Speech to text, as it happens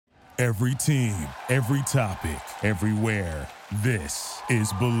Every team, every topic, everywhere. This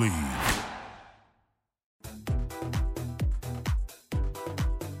is Believe.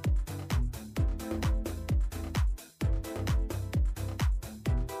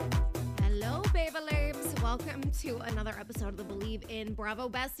 Hello, Babelabes. Welcome to another episode of the Believe in Bravo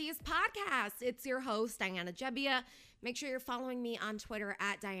Besties podcast. It's your host, Diana Gebbia. Make sure you're following me on Twitter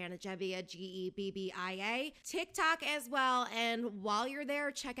at Diana Gebbia, Gebbia, TikTok as well. And while you're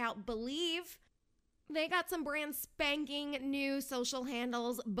there, check out Believe. They got some brand spanking new social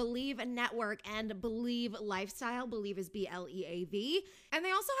handles, Believe Network and Believe Lifestyle. Believe is Bleav. And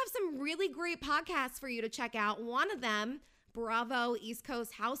they also have some really great podcasts for you to check out. One of them, Bravo East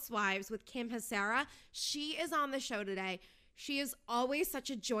Coast Housewives with Kim Hassara. She is on the show today. She is always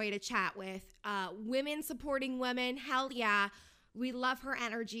such a joy to chat with. Women supporting women. Hell yeah. We love her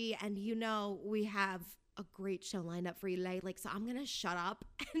energy. And you know, we have a great show lined up for you today. So I'm going to shut up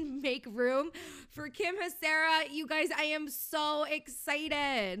and make room for Kim Hassara. You guys, I am so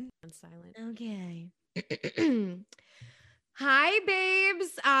excited. I'm silent. Okay. Hi,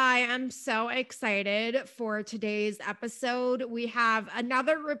 babes. I am so excited for today's episode. We have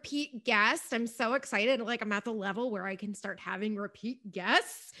another repeat guest. I'm so excited. I'm at the level where I can start having repeat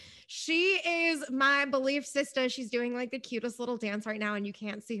guests. She is my Believe sister. She's doing the cutest little dance right now, and you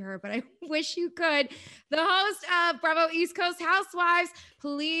can't see her, but I wish you could. The host of Bravo East Coast Housewives.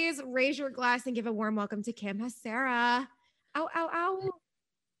 Please raise your glass and give a warm welcome to Kim Hassara. Ow, ow, ow.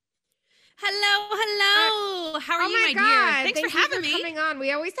 Hello. How are you, my God. dear? Thanks for having me. Coming on.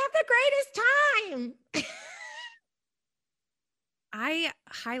 We always have the greatest time. I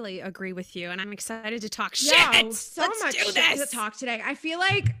highly agree with you, and I'm excited to talk shit. So Let's much do shit this. to talk today. I feel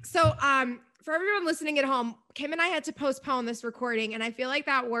for everyone listening at home, Kim and I had to postpone this recording, and I feel like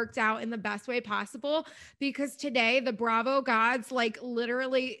that worked out in the best way possible because today the Bravo gods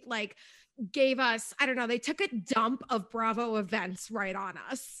literally gave us, I don't know, they took a dump of Bravo events right on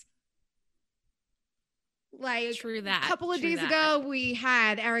us. True that. A couple of days ago, we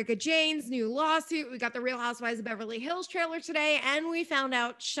had Erica Jane's new lawsuit. We got the Real Housewives of Beverly Hills trailer today, and we found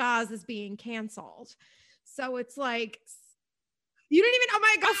out Shaw's is being canceled. So it's you didn't even, oh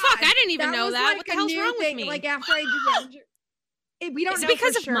my God. Oh, fuck, I didn't even know that. What the hell's wrong with me? After I did, we don't know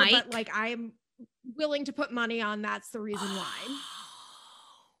because for of sure, Mike? but I'm willing to put money on that's the reason why.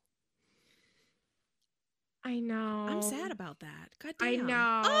 I know. I'm sad about that. God I damn.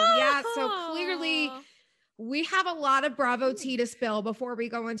 know. Oh. Yeah, so clearly we have a lot of Bravo tea to spill before we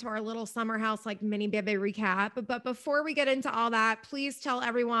go into our little summer house mini baby recap. But before we get into all that, please tell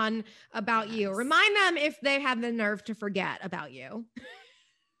everyone about you. Remind them if they have the nerve to forget about you.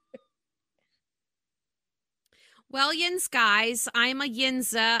 Well, yins, guys, I'm a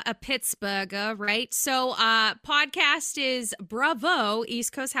Yinza, a Pittsburgher, right? So podcast is Bravo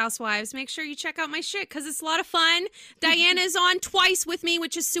East Coast Housewives. Make sure you check out my shit because it's a lot of fun. Diana's on twice with me,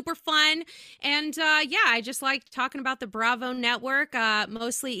 which is super fun. And I just like talking about the Bravo network,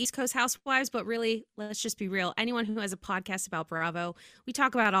 mostly East Coast Housewives, but really, let's just be real. Anyone who has a podcast about Bravo, we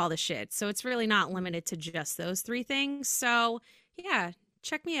talk about all the shit. So it's really not limited to just those three things. So yeah.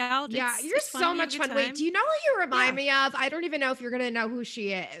 Check me out. Yeah, you're so much fun. Wait, do you know who you remind me of? I don't even know if you're going to know who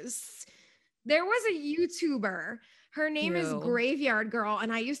she is. There was a YouTuber. Her name is Graveyard Girl,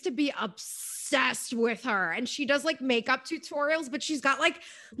 and I used to be obsessed with her. And she does makeup tutorials, but she's got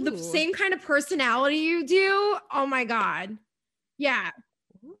the same kind of personality you do. Oh my God. Yeah.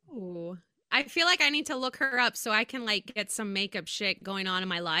 Ooh. I feel like I need to look her up so I can get some makeup shit going on in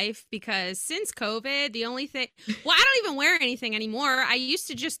my life because since COVID, the only thing, I don't even wear anything anymore. I used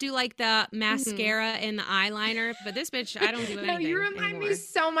to just do the mascara and the eyeliner, but this bitch, I don't do anything. No, you remind anymore. me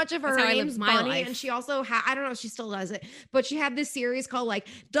so much of her. Her name's Bunny, and she also I don't know if she still does it, but she had this series called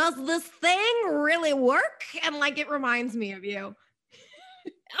Does This Thing Really Work? And it reminds me of you.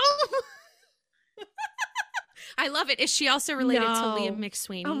 Oh. I love it. Is she also related to Leah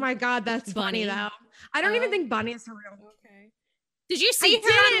McSweeney? Oh my God, that's funny though. I don't even think Bunny is real. Okay. Did you see her on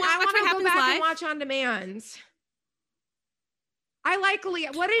I Watch want What to go Happens back Live? and watch on demand. I like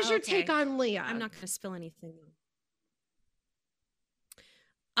Leah. What is your take on Leah? I'm not going to spill anything.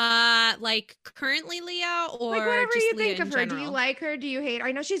 Currently Leah or whatever just you Leah think in of her. general? Do you like her? Do you hate her?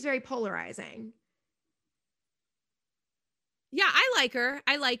 I know she's very polarizing. Yeah, I like her.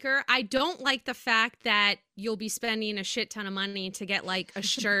 I don't like the fact that you'll be spending a shit ton of money to get a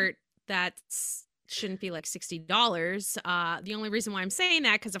shirt that's shouldn't be $60. The only reason why I'm saying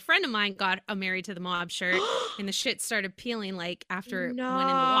that because a friend of mine got a Married to the Mob shirt and the shit started peeling after it went in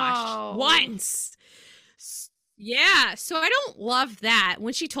the wash once. Yeah, so I don't love that.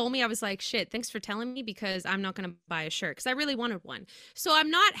 When she told me, I was like, shit, thanks for telling me because I'm not going to buy a shirt because I really wanted one. So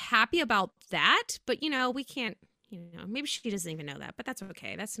I'm not happy about that, but we can't, maybe she doesn't even know that, but that's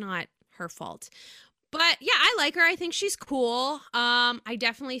okay. That's not her fault. But yeah, I like her. I think she's cool. I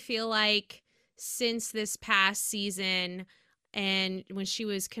definitely feel like since this past season and when she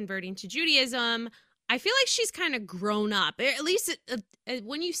was converting to Judaism, I feel like she's kind of grown up. At least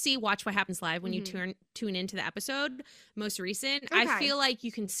when you see Watch What Happens Live, when you tune into the episode, most recent, Okay. I feel like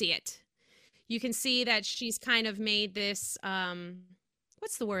you can see it. You can see that she's kind of made this,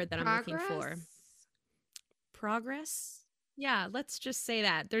 what's the word that I'm looking for? Progress? Yeah, let's just say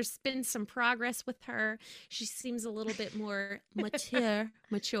that. There's been some progress with her. She seems a little bit more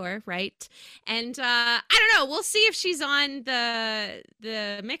mature, right? And I don't know. We'll see if she's on the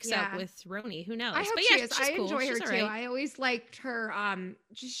mix-up with Roni. Who knows? I hope but she yeah, is. she's I cool. enjoy her she's too. Right. I always liked her.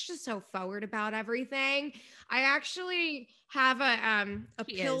 She's just so forward about everything. I actually have a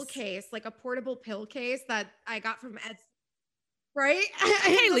pill case, like a portable pill case that I got from Etsy. Right?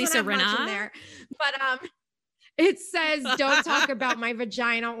 Hey, Lisa Rinna. There, but it says, "Don't talk about my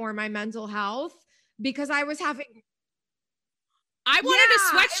vagina or my mental health," because I was having. I wanted a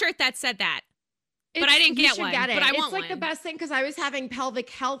sweatshirt that said that, but I didn't get one. But I want one. It's like the best thing because I was having pelvic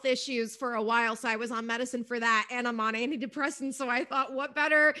health issues for a while, so I was on medicine for that, and I'm on antidepressants. So I thought, what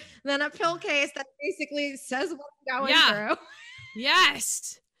better than a pill case that basically says what I'm going through?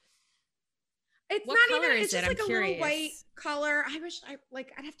 Yes. It's what not color even. is It's just it? like I'm a curious. little white color. I wish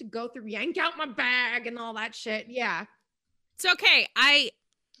I'd have to go through, yank out my bag and all that shit. Yeah. It's okay. I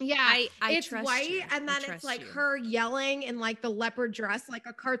it's trust white, you. and then it's like her yelling in like the leopard dress, like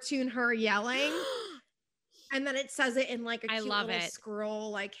a cartoon her yelling. And then it says it in like a cute little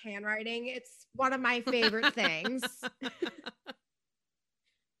scroll, like handwriting. It's one of my favorite things.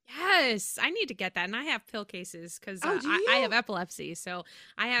 Yes, I need to get that, and I have pill cases because I have epilepsy, so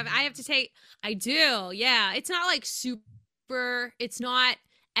I have to take. I do, yeah. It's not like super. It's not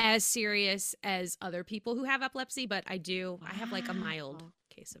as serious as other people who have epilepsy, but I do. Wow. I have like a mild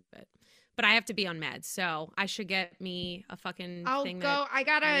case of it, but I have to be on meds, so I should get me a fucking. I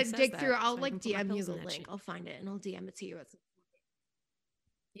gotta dig through. I'll like DM you the link. I'll find it and I'll DM it to you.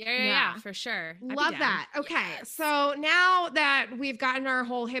 Yeah, for sure. Love that. Okay. Yes. So now that we've gotten our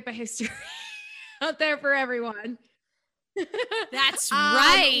whole HIPAA history out there for everyone. That's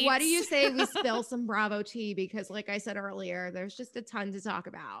right. What do you say we spill some Bravo tea? Because like I said earlier, there's just a ton to talk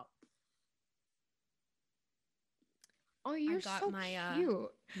about. Oh, you're so cute.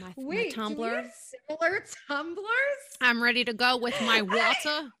 My tumbler. Do we have similar tumblers? I'm ready to go with my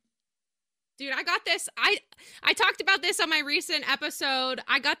water. Dude, I got this. I talked about this on my recent episode.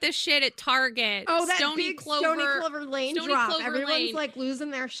 I got this shit at Target. Oh, that Stony Clover Lane drop. Everyone's like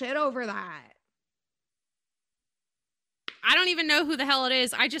losing their shit over that. I don't even know who the hell it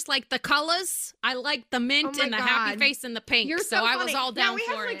is. I just like the colors. I like the mint and the happy face and the pink. You're so I was all down for it.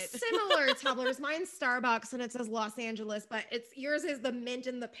 We have like similar tumblers. Mine's Starbucks and it says Los Angeles, but yours is the mint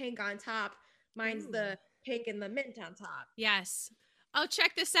and the pink on top. Mine's the pink and the mint on top. Yes. Oh,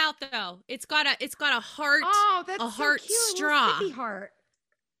 check this out though. It's got a heart. Oh, that's a heart so cute. straw. A heart.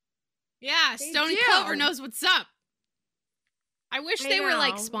 Yeah, Stony Clover knows what's up. I wish they were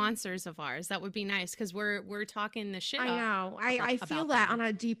like sponsors of ours. That would be nice because we're talking the shit. I know. I feel that on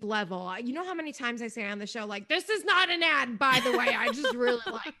a deep level. You know how many times I say on the show, like, this is not an ad, by the way. I just really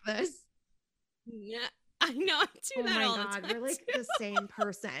like this. Yeah, I know. I do that all the time. We're like the same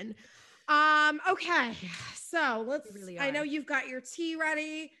person. Okay, so I know you've got your tea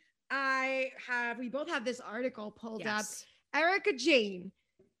ready. We both have this article pulled up. Erika Jayne,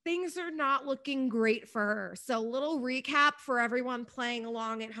 things are not looking great for her. So little recap for everyone playing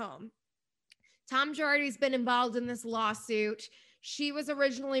along at home. Tom Girardi's been involved in this lawsuit. She was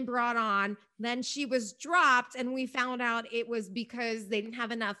originally brought on, then she was dropped, and we found out it was because they didn't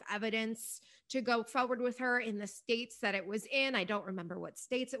have enough evidence to go forward with her in the states that it was in. I don't remember what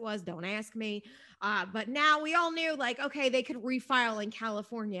states it was. Don't ask me. But now we all knew, like, okay, they could refile in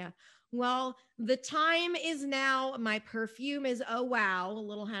California. Well, the time is now. My perfume is oh wow, a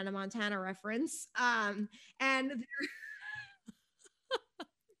little Hannah Montana reference. And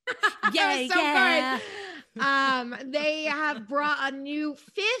good. They have brought a new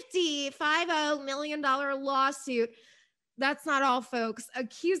 $50 million lawsuit. That's not all, folks.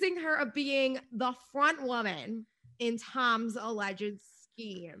 Accusing her of being the front woman in Tom's alleged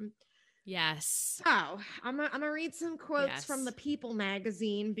scheme. Yes. So I'm gonna read some quotes from the People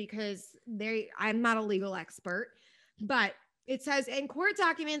magazine because I'm not a legal expert, but It says in court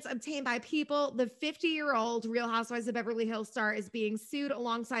documents obtained by People, the 50-year-old Real Housewives of Beverly Hills star is being sued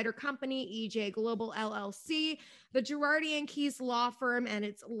alongside her company, EJ Global LLC, the Girardi and Keese law firm, and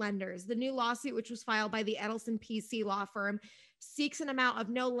its lenders. The new lawsuit, which was filed by the Edelson PC law firm, seeks an amount of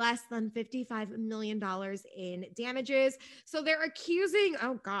no less than $55 million in damages. So they're accusing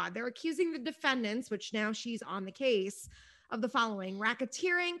the defendants, which now she's on the case, of the following: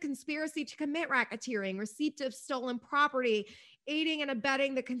 racketeering, conspiracy to commit racketeering, receipt of stolen property, aiding and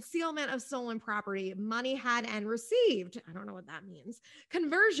abetting the concealment of stolen property, money had and received. I don't know what that means.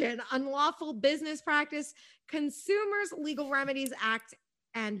 Conversion, unlawful business practice, Consumers Legal Remedies Act,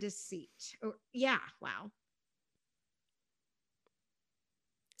 and deceit. Oh, yeah, wow.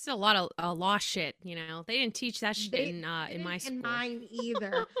 It's a lot of law shit, you know. They didn't teach that shit in my school. In mine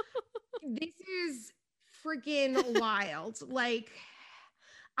either. This is freaking wild. Like,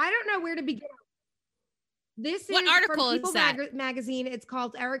 I don't know where to begin. This what is article from People is that? magazine. It's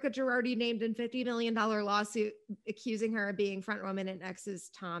called Erika Girardi named in $50 million lawsuit accusing her of being front woman in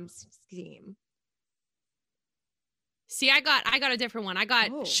ex's Tom's scheme. See, I got a different one. I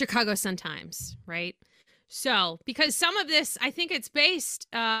got Chicago Sun-Times, right? So, because some of this, I think it's based,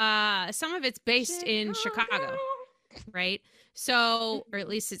 some of it's based in Chicago, right? So, or at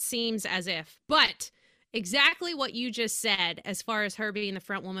least it seems as if, but exactly what you just said as far as her being the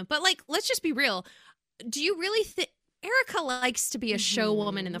front woman. But like, let's just be real. Do you really think Erika likes to be a show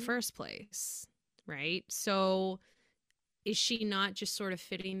woman in the first place, right? So is she not just sort of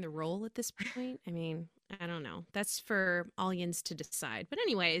fitting the role at this point? I mean, I don't know. That's for all yins to decide. But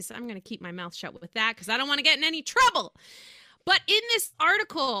anyways, I'm going to keep my mouth shut with that because I don't want to get in any trouble. But in this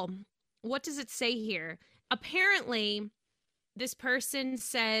article, what does it say here? Apparently, this person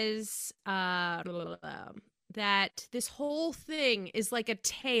says that this whole thing is like a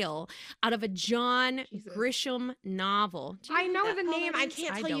tale out of a John Grisham novel. I know the name. I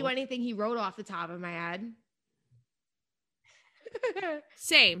can't tell you anything he wrote off the top of my head.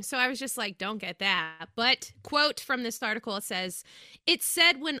 Same. So I was just like, don't get that. But quote from this article, it says, it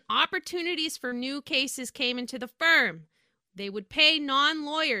said when opportunities for new cases came into the firm, they would pay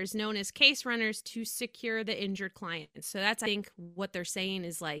non-lawyers known as case runners to secure the injured client. So that's, I think, what they're saying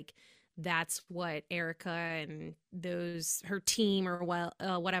is like, that's what Erika and her team or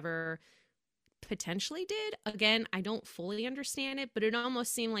whatever potentially did. Again, I don't fully understand it, but it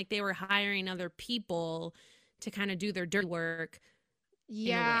almost seemed like they were hiring other people to kind of do their dirty work.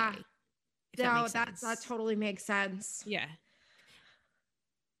 Yeah. No, that totally makes sense. Yeah.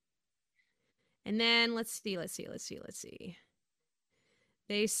 And then let's see.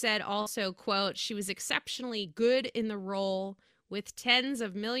 They said also, quote, she was exceptionally good in the role with tens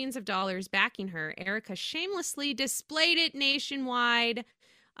of millions of dollars backing her. Erika shamelessly displayed it nationwide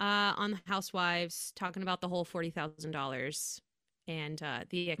on the Housewives, talking about the whole $40,000 and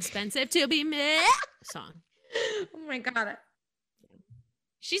the expensive to be meh song. Oh my God.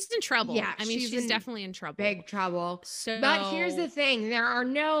 She's in trouble. Yeah, I mean, she's definitely in trouble. Big trouble. But here's the thing. There are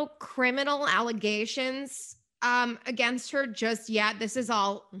no criminal allegations against her just yet. This is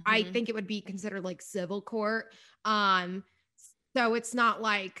all, I think it would be considered like civil court. So it's not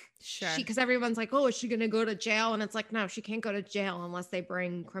like because everyone's like, oh, is she going to go to jail? And it's like, no, she can't go to jail unless they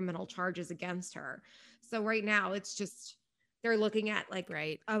bring criminal charges against her. So right now it's just, they're looking at like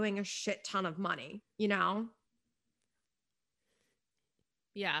owing a shit ton of money, you know?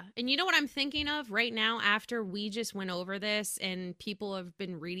 Yeah. And you know what I'm thinking of right now after we just went over this and people have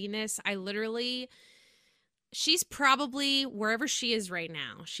been reading this? She's probably wherever she is right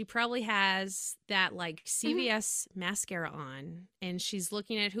now. She probably has that like CVS mascara on and she's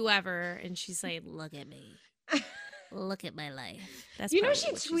looking at whoever and she's like, look at me. Look at my life. That's you know,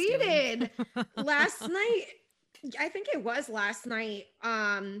 she tweeted last night. I think it was last night.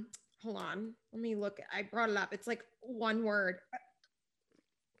 Hold on. Let me look. I brought it up. It's like one word.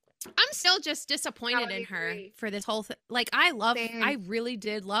 I'm still just disappointed in her for this whole thing. Like, I really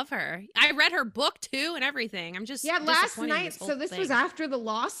did love her. I read her book too and everything. I'm just last night. So this was after the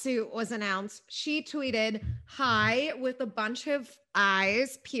lawsuit was announced. She tweeted hi with a bunch of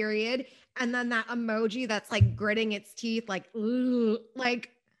eyes, period. And then that emoji that's like gritting its teeth, like, ooh,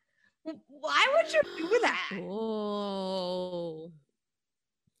 like, why would you do that? Oh,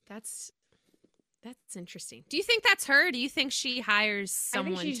 that's interesting. Do you think that's her? Do you think she hires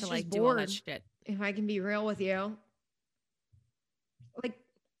someone to like do all that shit? If I can be real with you, like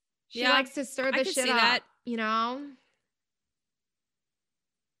she likes to stir the shit up, you know?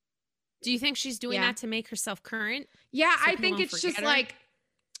 Do you think she's doing that to make herself current? Yeah, I think it's just like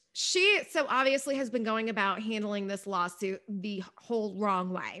she so obviously has been going about handling this lawsuit the whole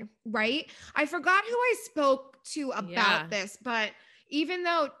wrong way, right? I forgot who I spoke to about Yeah. this, but even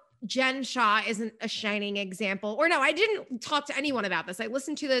though Jen Shaw isn't a shining example, or no, I didn't talk to anyone about this. I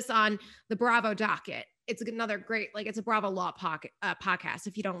listened to this on the Bravo docket. It's another great, like, it's a Bravo Law podcast.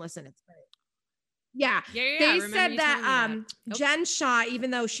 If you don't listen, it's great. Yeah. Yeah. They Remember said you that telling me that. Jen Shaw,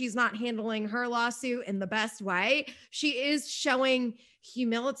 even though she's not handling her lawsuit in the best way, she is showing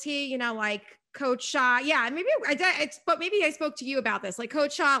humility, you know, like Coach Shaw. Yeah, maybe I did, but maybe I spoke to you about this. Like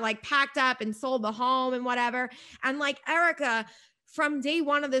Coach Shaw, like packed up and sold the home and whatever. And like Erica, from day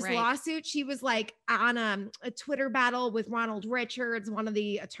one of this lawsuit, she was like on a Twitter battle with Ronald Richards, one of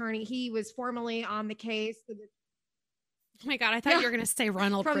the attorney. He was formerly on the case. Oh my God, I thought you were going to say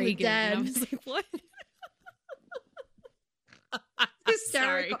Ronald From the Reagan. dead. And I was like, what?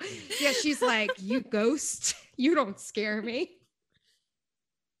 Hysterical. Yeah, she's like, you ghost, you don't scare me.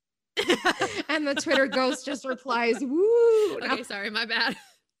 And the Twitter ghost just replies, woo. Okay, No, sorry, my bad.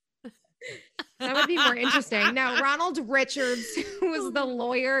 that would be more interesting. Now, Ronald Richards, who was the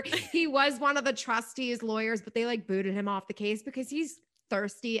lawyer, he was one of the trustees' lawyers, but they like booted him off the case because he's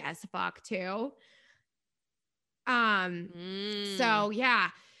thirsty as fuck too. So yeah,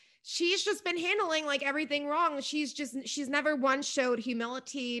 she's just been handling like everything wrong. She's never once showed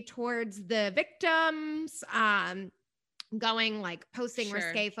humility towards the victims, going like posting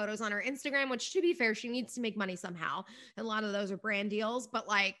risque photos on her Instagram, which to be fair, she needs to make money somehow. And a lot of those are brand deals, but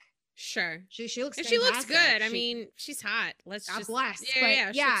like, she looks and fantastic. she looks good. I mean, she's hot. Let's God just bless.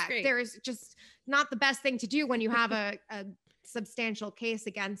 Yeah, there's just not the best thing to do when you have a substantial case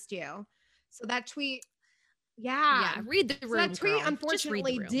against you. So that tweet, read the room. That tweet girl.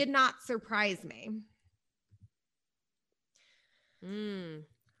 unfortunately did not surprise me.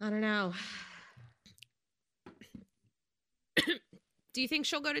 I don't know. Do you think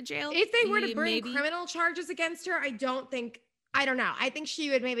she'll go to jail? If they were to bring criminal charges against her, I don't know. I think she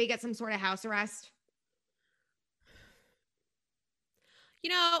would maybe get some sort of house arrest. You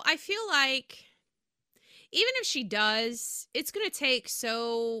know, I feel like even if she does, it's going to take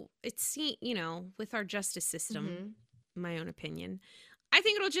you know, with our justice system, my own opinion, I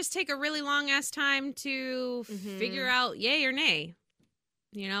think it'll just take a really long ass time to figure out yay or nay,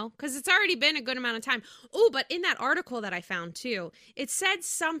 you know, because it's already been a good amount of time. Oh, but in that article that I found too, it said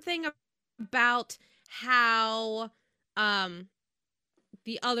something about how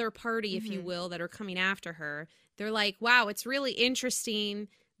the other party, if you will, that are coming after her, they're like, wow, it's really interesting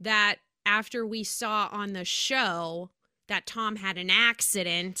that after we saw on the show that Tom had an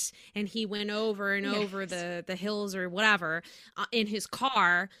accident and he went over and over the hills or whatever in his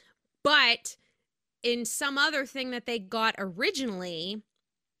car, but in some other thing that they got originally,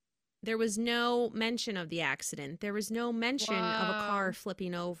 there was no mention of the accident. There was no mention of a car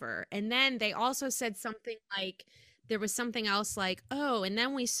flipping over. And then they also said something like, there was something else like, oh, and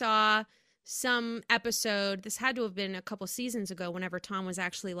then we saw some episode, this had to have been a couple seasons ago, whenever Tom was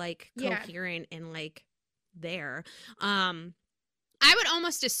actually like coherent and like there. I would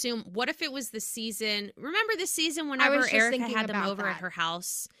almost assume, what if it was the season, remember the season whenever Erica had them over at her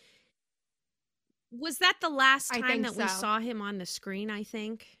house? Was that the last time that we saw him on the screen, I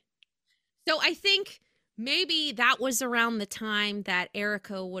think? So I think maybe that was around the time that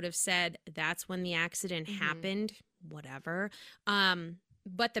Erica would have said, that's when the accident happened, whatever.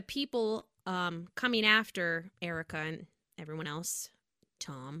 But the people coming after Erica and everyone else,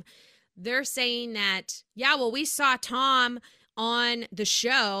 Tom, they're saying that, yeah, well, we saw Tom on the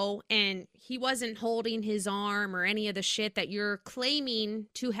show and he wasn't holding his arm or any of the shit that you're claiming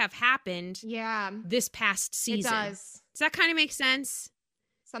to have happened this past season. It does. Does that kind of make sense?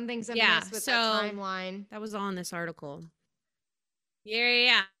 Something's amiss with the timeline. That was all in this article.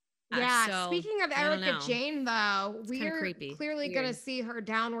 Yeah. So, speaking of Erica Jane, though, we're clearly going to see her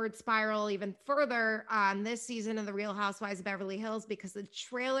downward spiral even further on this season of The Real Housewives of Beverly Hills, because the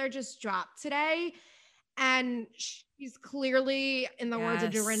trailer just dropped today, and she's clearly, in the words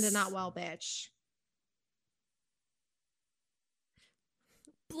of Dorinda, not well, bitch.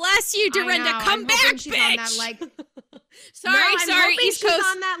 Bless you, Dorinda. Come back, she's bitch. On that, like, sorry, East Coast. She's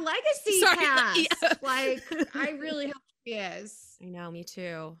on that legacy cast. Like, I really hope she is. I know, me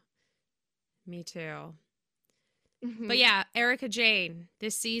too. But yeah, Erica Jane,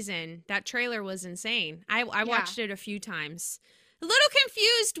 this season, that trailer was insane. I watched it a few times. A little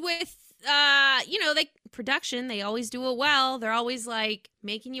confused with, production. They always do it well. They're always like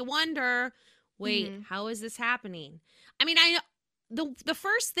making you wonder, wait, how is this happening? I mean, the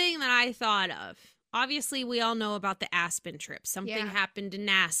first thing that I thought of, obviously we all know about the Aspen trip. Something happened in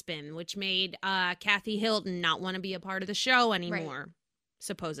Aspen, which made Kathy Hilton not want to be a part of the show anymore,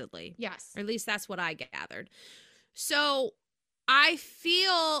 supposedly. Yes. Or at least that's what I gathered. So I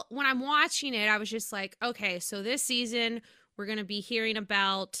feel when I'm watching it, I was just like, okay, so this season we're going to be hearing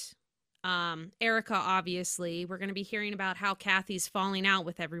about Erica, obviously. We're going to be hearing about how Kathy's falling out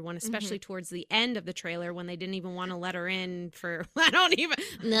with everyone, especially towards the end of the trailer when they didn't even want to let her in for,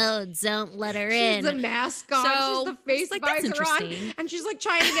 no, don't let her in. She's the mascot. So, she's the face like, visor on. And she's like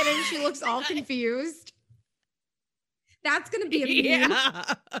trying to get in. She looks all confused. That's going to be a meme.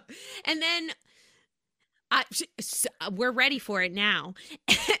 Yeah. And then we're ready for it now.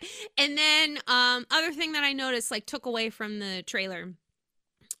 And then other thing that I noticed, like, took away from the trailer,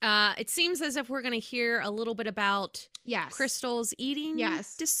 it seems as if we're going to hear a little bit about Crystal's eating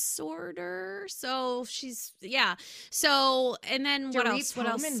disorder. So she's, So, and then what else? What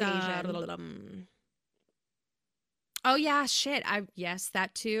else? Oh yeah, shit. Yes,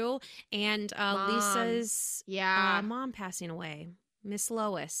 that too. And Lisa's mom passing away, Miss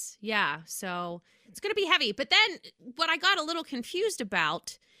Lois. Yeah, so it's gonna be heavy. But then what I got a little confused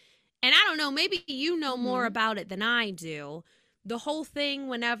about, and I don't know, maybe you know more about it than I do. The whole thing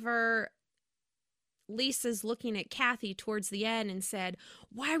whenever Lisa's looking at Kathy towards the end and said,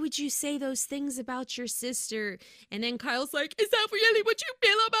 "Why would you say those things about your sister?" And then Kyle's like, "Is that really what you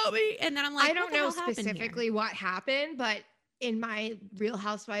feel about me?" And then I'm like, I don't know specifically what happened, but in my Real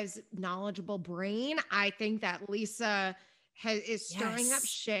Housewives knowledgeable brain, I think that Lisa is stirring up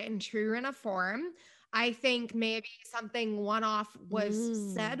shit in true Rinna form. I think maybe something one-off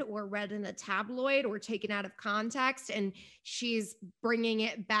was said or read in a tabloid or taken out of context, and she's bringing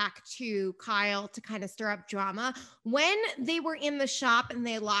it back to Kyle to kind of stir up drama. When they were in the shop and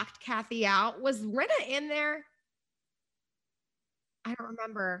they locked Kathy out, was Rinna in there? I don't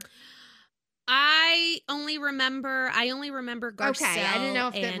remember. I only remember Garcelle. Okay, I didn't know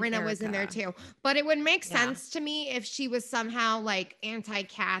if that Rinna was in there too. But it would make sense to me if she was somehow like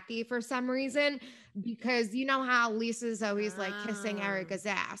anti-Kathy for some reason, because you know how Lisa's always like kissing Erica's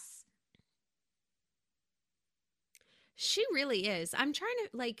ass. She really is. I'm trying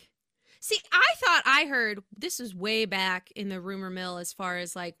to see, I thought I heard, this was way back in the rumor mill as far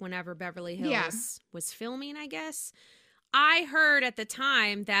as like whenever Beverly Hills was filming, I guess. I heard at the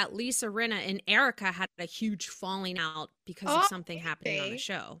time that Lisa Rinna and Erica had a huge falling out because of something happening on the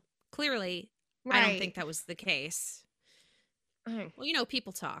show. Clearly, I don't think that was the case. Well, you know,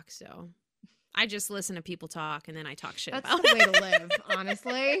 people talk, so I just listen to people talk and then I talk shit about it. That's the way to live,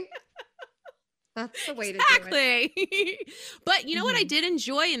 honestly. That's the way to do it. But you know what I did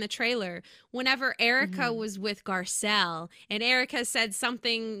enjoy in the trailer? Whenever Erica was with Garcelle and Erica said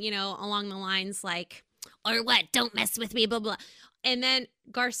something, you know, along the lines like, "Or what? Don't mess with me, blah, blah." And then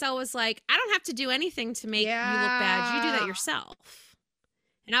Garcelle was like, "I don't have to do anything to make you look bad. You do that yourself."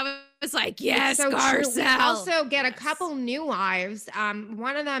 And I was like, yes, so Garcelle. We also get a couple new wives.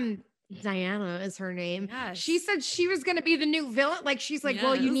 One of them, Diana is her name. Yes. She said she was going to be the new villain. Like, she's like,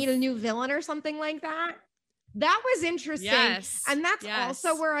 well, you need a new villain or something like that. That was interesting. Yes. And that's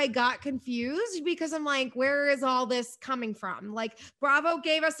also where I got confused, because I'm like, where is all this coming from? Like, Bravo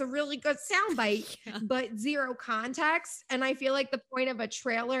gave us a really good soundbite, but zero context. And I feel like the point of a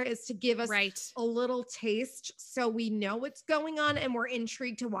trailer is to give us a little taste so we know what's going on and we're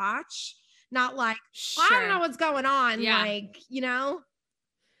intrigued to watch. Not like, I don't know what's going on. Like, you know?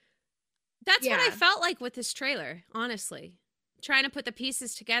 That's what I felt like with this trailer, honestly. Trying to put the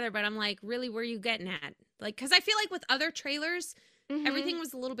pieces together, but I'm like, really, where are you getting at? Like, because I feel like with other trailers, everything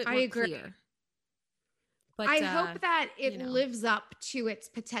was a little bit more clear. But I hope that it lives up to its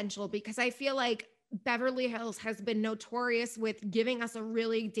potential, because I feel like Beverly Hills has been notorious with giving us a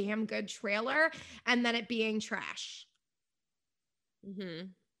really damn good trailer and then it being trash.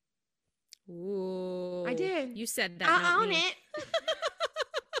 Ooh, I did. You said that. I own it.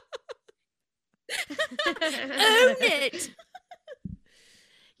 Own it.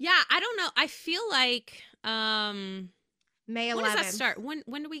 Yeah, I don't know. I feel like May 11th. When does that start? When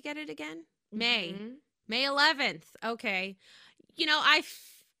do we get it again? May 11th. Okay. You know,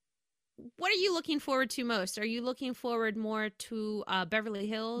 what are you looking forward to most? Are you looking forward more to Beverly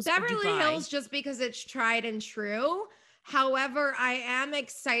Hills? Beverly Hills, just because it's tried and true. However, I am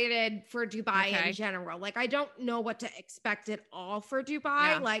excited for Dubai in general. Like, I don't know what to expect at all for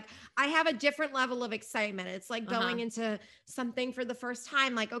Dubai. Like, I have a different level of excitement. It's like going into something for the first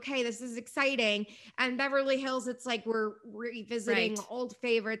time. Like, okay, this is exciting. And Beverly Hills, it's like we're revisiting old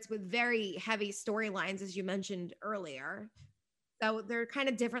favorites with very heavy storylines, as you mentioned earlier. So they're kind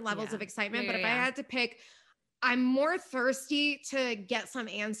of different levels of excitement. But if I had to pick, I'm more thirsty to get some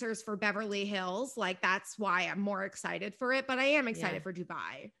answers for Beverly Hills. Like, that's why I'm more excited for it, but I am excited for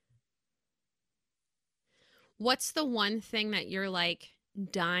Dubai. What's the one thing that you're like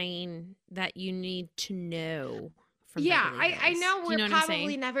dying that you need to know from Yeah, Beverly Hills. I know Do we're you know what I'm probably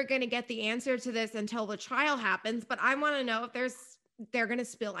saying? never going to get the answer to this until the trial happens, but I want to know if they're going to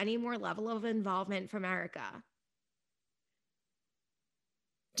spill any more level of involvement from Erica.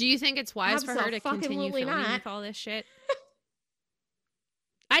 Do you think it's wise for her to continue Abso-fucking-lutely filming not. with all this shit?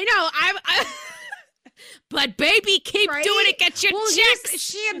 I know. I but baby, keep Right? doing it. Get your Well, checks.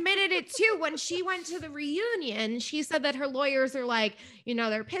 she admitted it too when she went to the reunion. She said that her lawyers are like,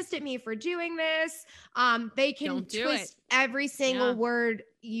 they're pissed at me for doing this. They can Don't do twist it. every single Yeah. word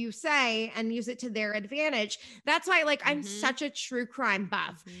you say and use it to their advantage. That's why, I'm Mhm. such a true crime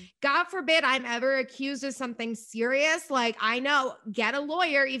buff. Mhm. God forbid I'm ever accused of something serious. Like, I know, get a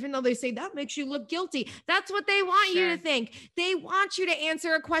lawyer, even though they say that makes you look guilty. That's what they want you to Sure. think. They want you to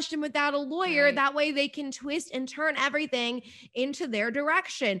answer a question without a lawyer. Right. That way they can twist and turn everything into their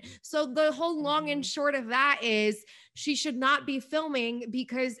direction. So the whole long and Mhm. short of that is she should not be filming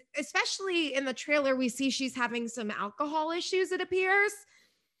because, especially in the trailer, we see she's having some alcohol issues, it appears.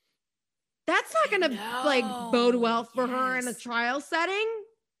 That's not going to bode well for her in a Yes. trial setting.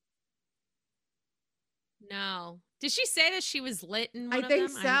 No. Did she say that she was lit in one I of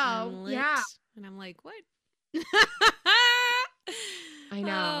think them? so. I'm lit. Yeah. And I'm like, what? I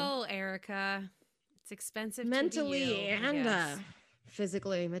know. Oh, Erica. It's expensive Mentally to be you, I and guess.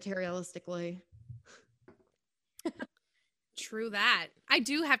 physically, materialistically. True that. I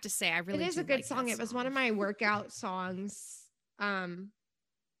do have to say, I really It is do a good like song. that It was one of my workout songs.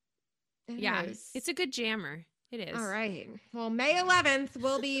 Yeah, is. it's a good jammer. It is. All right. Well, May 11th,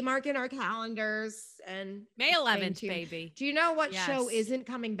 we'll be marking our calendars and May 11th, tuned. baby. Do you know what show Yes. isn't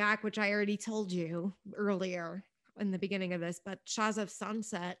coming back, which I already told you earlier in the beginning of this, but Shaws of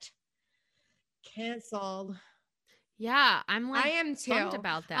Sunset canceled. Yeah, I'm like I am too. bummed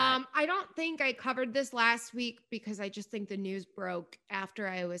about that. I don't think I covered this last week because I just think the news broke after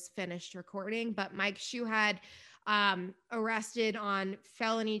I was finished recording, but Mike Shue had arrested on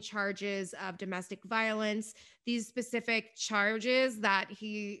felony charges of domestic violence. These specific charges that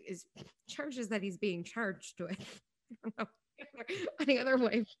he's being charged with. I don't know any other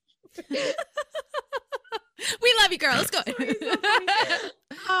way. We love you, girl. Let's go.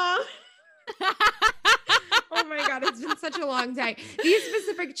 Oh my God, it's been such a long day. These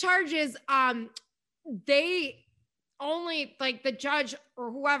specific charges, they only, the judge or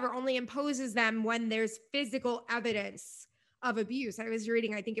whoever only imposes them when there's physical evidence of abuse. I was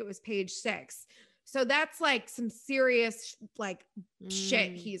reading, I think it was page 6. So that's some serious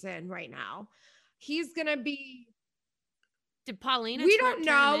shit he's in right now. He's gonna be. Did Paulina? We don't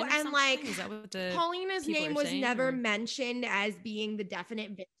know, and is that what the Paulina's name was never mentioned as being the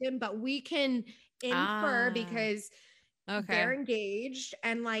definite victim, but we can infer because they're engaged,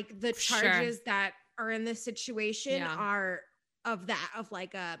 and the charges that are in this situation are of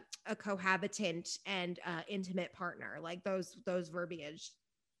a cohabitant and intimate partner, those verbiage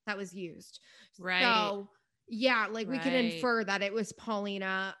that was used. Right. So yeah, we can infer that it was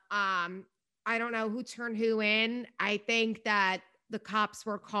Paulina. I don't know who turned who in. I think that the cops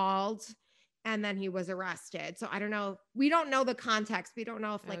were called and then he was arrested. So I don't know. We don't know the context. We don't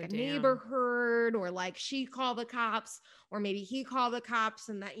know if a neighbor heard or she called the cops or maybe he called the cops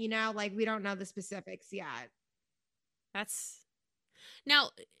and that, we don't know the specifics yet. Now,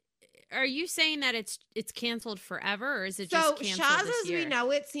 are you saying that it's canceled forever or is it just canceled Shaz, this as year? we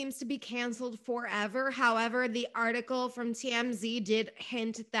know, it seems to be canceled forever. However, the article from TMZ did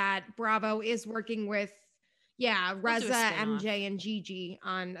hint that Bravo is working with, Reza, MJ, and Gigi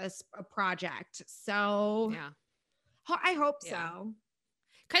on a project. So I hope so.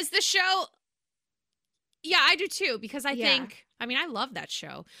 Because the show, I do too. Because I think, I love that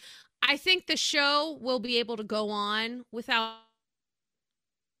show. I think the show will be able to go on without.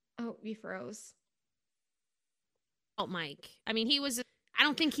 Oh, you froze. Mike. I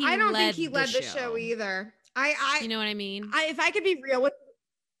don't think he. I don't think he led the show either. You know what I mean? If I could be real with.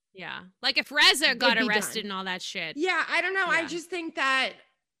 Yeah, if Reza got arrested and all that shit. Yeah, I don't know. I just think that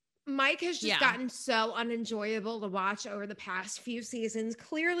Mike has just Yeah. gotten so unenjoyable to watch over the past few seasons.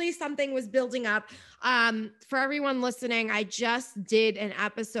 Clearly something was building up. For everyone listening, I just did an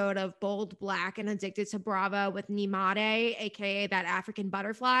episode of Bold Black and Addicted to Bravo with Nimade, aka that African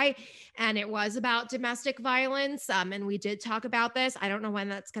butterfly. And it was about domestic violence. And we did talk about this. I don't know when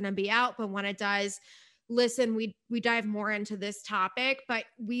that's going to be out, but when it does, listen, we dive more into this topic. But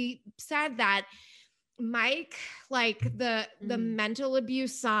we said that Mike, the mental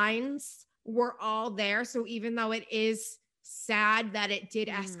abuse signs were all there. So even though it is sad that it did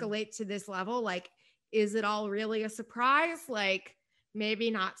escalate to this level, is it all really a surprise? Maybe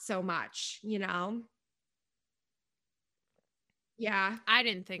not so much, Yeah. Yeah. I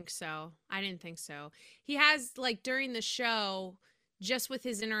didn't think so. He has, like, during the show, just with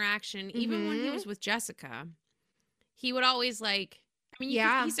his interaction, even when he was with Jessica, he would always, like, I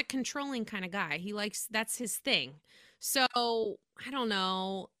mean, he's a controlling kind of guy. That's his thing. So, I don't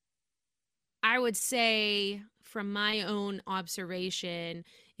know. I would say, from my own observation,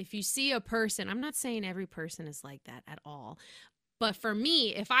 if you see a person, I'm not saying every person is like that at all, but for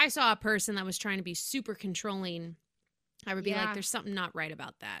me, if I saw a person that was trying to be super controlling, I would be like, there's something not right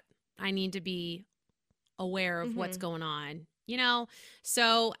about that. I need to be aware of what's going on, you know?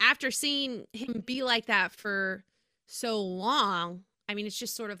 So after seeing him be like that for so long, I mean, it's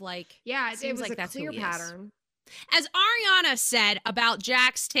just sort of like, it seems was like a that's clear who he pattern. Is. As Ariana said about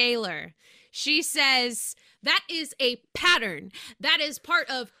Jax Taylor, she says that is a pattern. That is part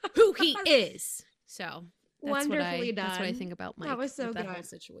of who he is. So that's Wonderfully That's what I done. think about Mike. That was so with good. that whole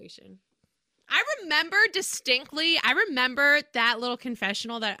situation. I remember distinctly. I remember that little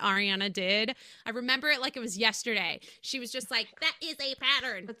confessional that Ariana did. I remember it like it was yesterday. She was just like, "That is a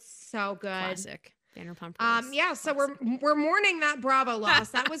pattern." That's so good. Classic. Vanderpump Rules. Yeah. So we're mourning that Bravo loss.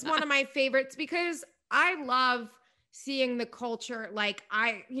 That was one of my favorites because I love seeing the culture. Like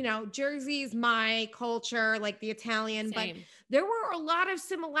Jersey's my culture, like the Italian, Same. but there were a lot of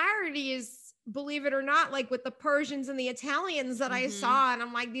similarities, believe it or not, like with the Persians and the Italians that I saw. And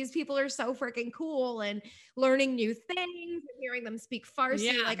I'm like, these people are so freaking cool and learning new things and hearing them speak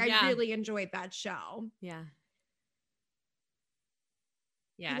Farsi. I really enjoyed that show. Yeah.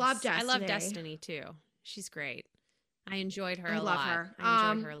 Yeah. I love Destiny too. She's great. I enjoyed her a lot. Her.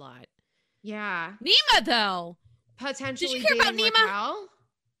 I enjoyed her a lot. Yeah. Nema, though. Potentially. Did you hear about Nema? Raquel?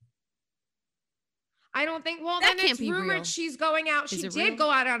 I don't think. Well, that then can't it's be rumored real. she's going out. She did go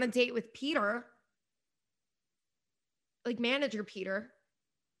out on a date with Peter, like manager Peter,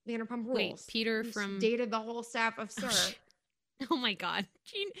 Vanderpump Rules. Wait, Peter from dated the whole staff of SUR. Oh my God,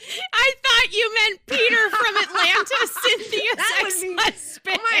 I thought you meant Peter from Atlanta, Cynthia's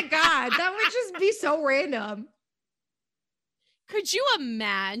ex-husband. Oh my God, that would just be so random. Could you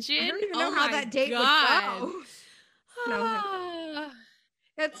imagine? I don't even know how that date would go. Oh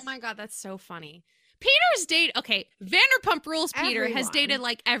my God, that's so funny. Peter's date, okay, Vanderpump Rules Peter has dated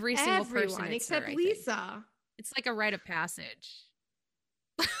like every single person except Lisa. It's like a rite of passage.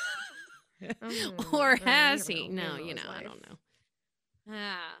 Or has he? No, I don't know.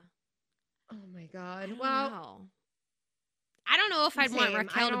 Oh my God. Well, I don't know if I'd want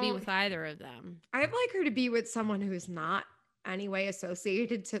Raquel to be with either of them. I'd like her to be with someone who's not anyway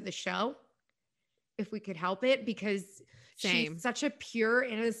associated to the show, if we could help it, because she's such a pure,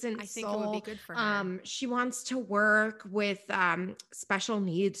 innocent soul. I think it would be good for her. She wants to work with special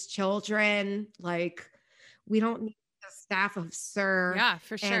needs children. Like, we don't need the staff of SUR,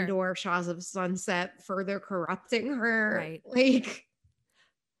 for sure, and or Shahs of Sunset further corrupting her. Right. Like,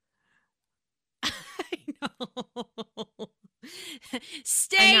 I know.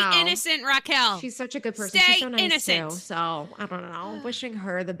 Stay innocent, Raquel. She's such a good person. Stay She's so nice innocent. too. So I don't know. Wishing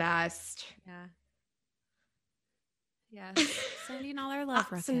her the best. Yeah. Yes. Sending all our love,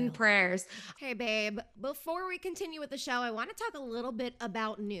 Thoughts and prayers. Hey, babe. Before we continue with the show, I want to talk a little bit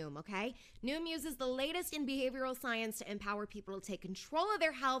about Noom, okay? Noom uses the latest in behavioral science to empower people to take control of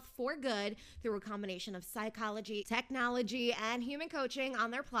their health for good through a combination of psychology, technology, and human coaching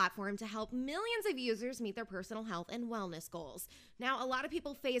on their platform to help millions of users meet their personal health and wellness goals. Now, a lot of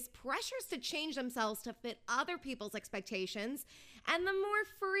people face pressures to change themselves to fit other people's expectations, and the more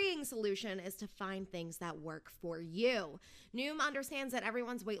freeing solution is to find things that work for you. Noom understands that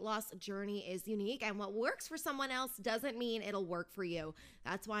everyone's weight loss journey is unique, and what works for someone else doesn't mean it'll work for you.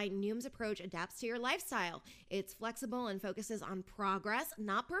 That's why Noom's approach adapts to your lifestyle. It's flexible and focuses on progress,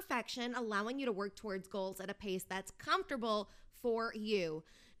 not perfection, allowing you to work towards goals at a pace that's comfortable for you.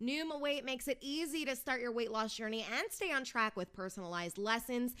 Noom Weight makes it easy to start your weight loss journey and stay on track with personalized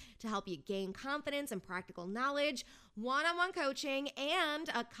lessons to help you gain confidence and practical knowledge, one-on-one coaching, and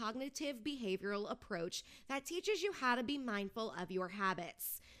a cognitive behavioral approach that teaches you how to be mindful of your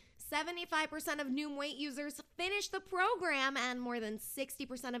habits. 75% of Noom Weight users finished the program, and more than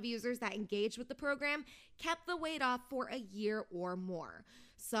 60% of users that engaged with the program kept the weight off for a year or more.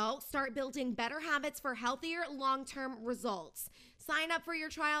 So start building better habits for healthier long-term results. Sign up for your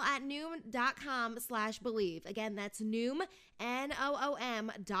trial at Noom.com/believe. Again, that's Noom,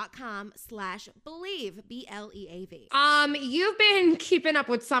 NOOM.com/believe, BLEAV. You've been keeping up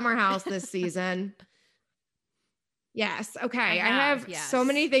with Summer House this season. Yes. Okay. I have so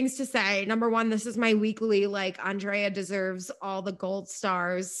many things to say. Number one, this is my weekly, like, Andrea deserves all the gold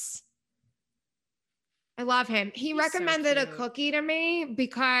stars. I love him. He's recommended a cookie to me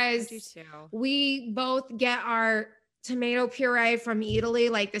because we both get our tomato puree from Italy,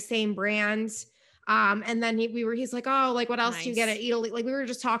 like the same brand. And then he's like, oh, like what else do you get at Italy? Like we were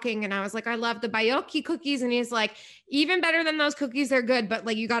just talking and I was like, I love the Baiocchi cookies. And he's like, even better than those cookies, they're good, but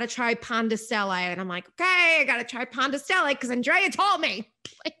like you got to try Pan di Stelle. And I'm like, okay, I got to try Pan di Stelle because Andrea told me.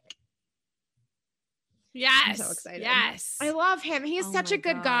 Like, yes, I'm so excited. Yes, I love him. He's such a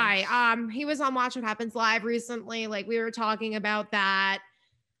good guy. He was on Watch What Happens Live recently. Like we were talking about that.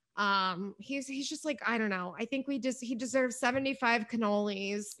 He's just like, I don't know. I think he deserves 75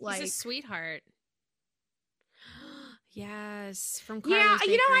 cannolis. Like he's a sweetheart. Yes, from Carlos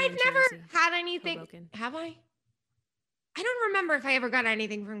Bakery I've never Jersey. had anything. Hoboken. Have I? I don't remember if I ever got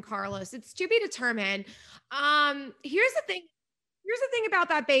anything from Carlos. It's to be determined. Here's the thing about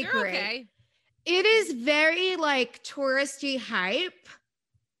that bakery. They're okay. It is very like touristy hype.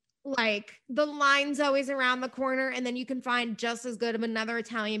 Like the line's always around the corner, and then you can find just as good of another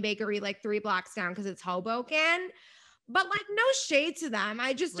Italian bakery like 3 blocks down because it's Hoboken. But like no shade to them.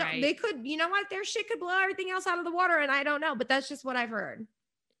 I just don't, they could, you know what? Their shit could blow everything else out of the water, and I don't know, but that's just what I've heard.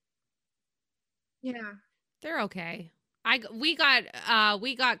 Yeah. They're okay. We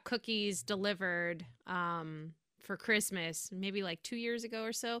got cookies delivered for Christmas maybe like 2 years ago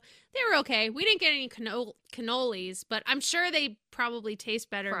or so. They were okay. We didn't get any cannolis, but I'm sure they probably taste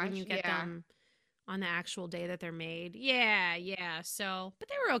better when you get them on the actual day that they're made. Yeah. So, but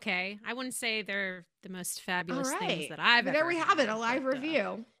they were okay. I wouldn't say they're the most fabulous things that I've ever. There we have it, a live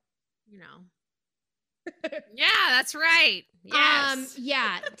review. You know. Yeah, that's right. Yes.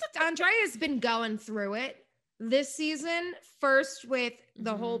 Yeah. Andrea's been going through it this season. First with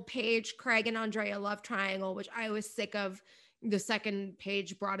the whole Paige, Craig, and Andrea love triangle, which I was sick of. The second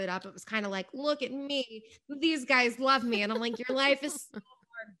Paige brought it up. It was kind of like, look at me. These guys love me. And I'm like, your life is so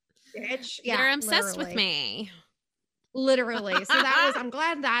hard, bitch. Yeah, they're obsessed with me. Literally. So I'm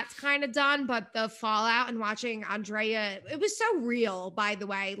glad that's kind of done. But the fallout and watching Andrea, it was so real, by the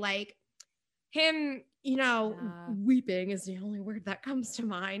way. Like him, weeping is the only word that comes to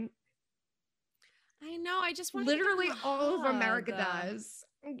mind. I know. I just want literally all of America does.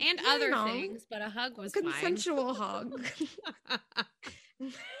 And other things, but a hug was consensual hug.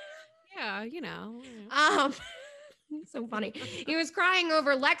 Yeah, so funny. He was crying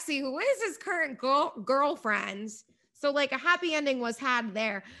over Lexi, who is his current girlfriend. So like a happy ending was had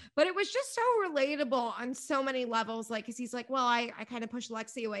there, but it was just so relatable on so many levels. Like, cause he's like, well, I kind of pushed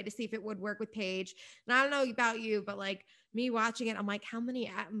Lexi away to see if it would work with Paige. And I don't know about you, but like me watching it, I'm like, how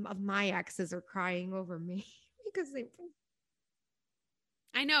many of my exes are crying over me? Because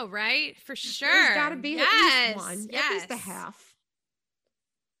I know, right? For sure. There's got to be at least one. Yes. At least a half.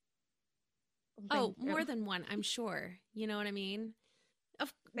 Oh, more than one, I'm sure. You know what I mean?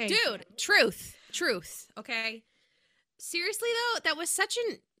 Dude, truth. Okay. Seriously though, it was such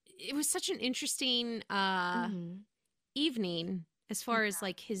an interesting evening as far as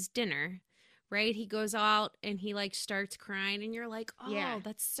like his dinner, right? He goes out and he like starts crying and you're like, oh,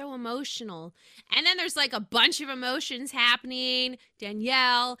 that's so emotional. And then there's like a bunch of emotions happening.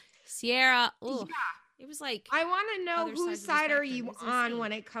 Danielle, Sierra. Ooh, it was like, I want to know whose side are you on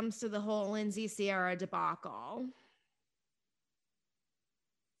when it comes to the whole Lindsay Sierra debacle?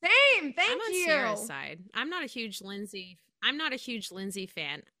 Same. Thank you. I'm on Sierra's side. I'm not a huge Lindsay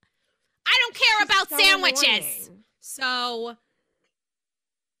fan. I don't care about sandwiches. Annoying. So,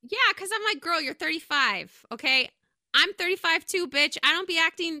 yeah, because I'm like, girl, you're 35, okay? I'm 35 too, bitch. I don't be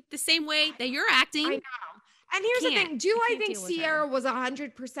acting the same way that you're acting. I know. And here's the thing. Do I think Sierra was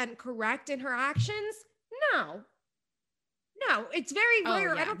 100% correct in her actions? No. No, it's very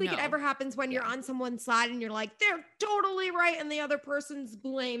rare. I don't think it ever happens when you're on someone's side and you're like, they're totally right and the other person's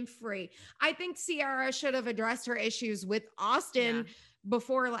blame free. I think Sierra should have addressed her issues with Austin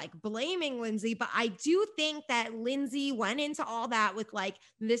before like blaming Lindsay. But I do think that Lindsay went into all that with like,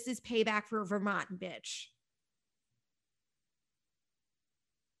 this is payback for Vermont, bitch.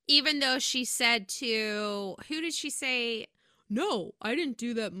 Even though she said to, who did she say? No, I didn't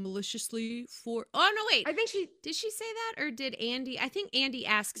do that maliciously for... Oh, no, wait. I think Did she say that? Or did Andy... I think Andy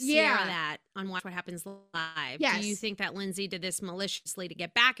asked Sierra that on Watch What Happens Live. Yes. Do you think that Lindsay did this maliciously to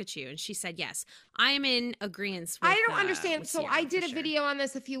get back at you? And she said, yes. I am in agreement with I don't understand. So I did a video on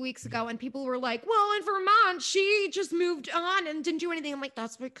this a few weeks ago and people were like, well, in Vermont, she just moved on and didn't do anything. I'm like,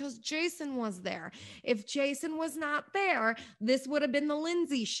 that's because Jason was there. If Jason was not there, this would have been the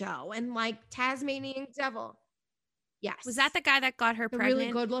Lindsay show and like Tasmanian Devil. Yes. Was that the guy that got her pregnant?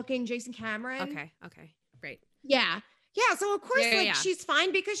 Really good looking Jason Cameron. Okay. Great. Yeah. Yeah. So of course, she's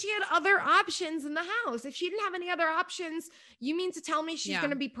fine because she had other options in the house. If she didn't have any other options, you mean to tell me she's going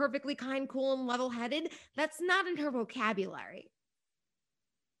to be perfectly kind, cool, and level-headed? That's not in her vocabulary.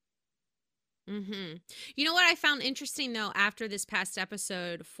 Mm-hmm. You know what I found interesting though after this past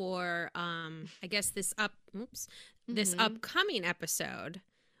episode for I guess this upcoming episode,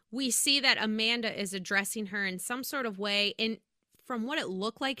 we see that Amanda is addressing her in some sort of way, and from what it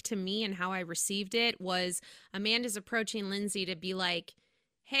looked like to me and how I received it was Amanda's approaching Lindsay to be like,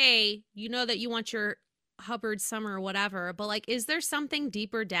 hey, you know that you want your Hubbard summer or whatever, but like, is there something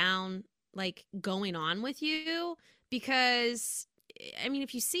deeper down like going on with you? Because I mean,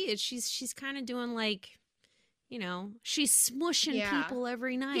 if you see it, she's kind of doing like, you know, she's smushing people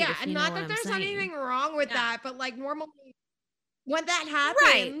every night. Yeah, and not that there's anything wrong with that, but like normally when that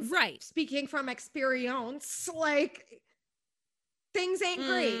happens, right. Speaking from experience, like things ain't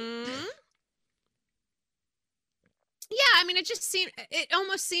great. Yeah, I mean, it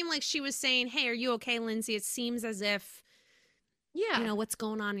almost seemed like she was saying, hey, are you okay, Lindsay? It seems as if, you know, what's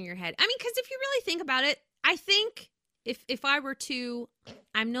going on in your head. I mean, because if you really think about it, I think if I were to,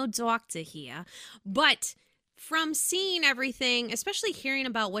 I'm no doctor here, but from seeing everything, especially hearing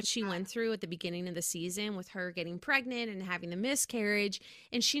about what she went through at the beginning of the season with her getting pregnant and having the miscarriage,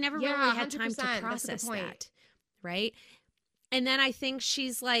 and she never really had time to process that, right? And then I think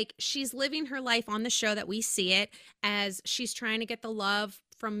she's living her life on the show that we see it as she's trying to get the love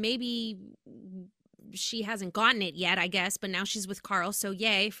from, maybe she hasn't gotten it yet, I guess, but now she's with Carl, so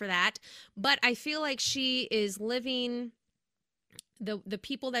yay for that. But I feel like she is living the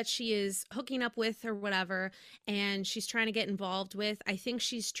people that she is hooking up with or whatever, and she's trying to get involved with. I think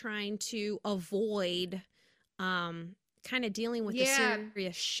she's trying to avoid kind of dealing with the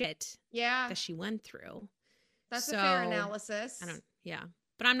serious shit that she went through. That's a fair analysis.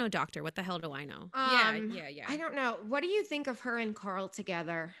 But I'm no doctor. What the hell do I know? Yeah. I don't know. What do you think of her and Carl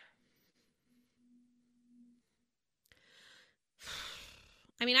together?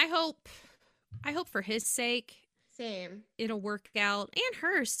 I mean, I hope for his sake, same, it'll work out, and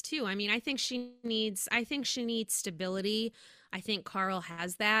hers too. I mean, I think she needs stability. I think Carl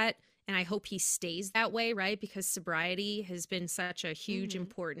has that, and I hope he stays that way, right? Because sobriety has been such a huge,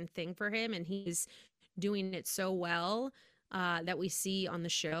 important thing for him, and he's doing it so well that we see on the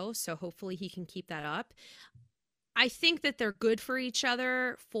show. So hopefully he can keep that up. I think that they're good for each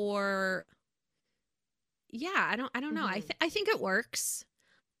other for, I don't know. I think it works.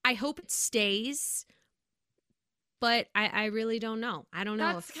 I hope it stays, but I really don't know. I don't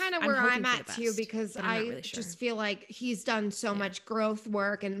know. That's kind of where I'm at too, because I really just feel like he's done so much growth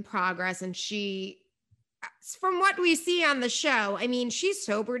work and progress, and she, from what we see on the show, I mean, she's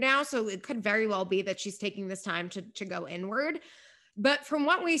sober now, so it could very well be that she's taking this time to go inward. But from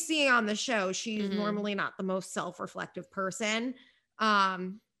what we see on the show, she's normally not the most self-reflective person.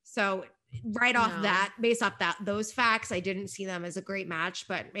 So right off that, based off those facts, I didn't see them as a great match,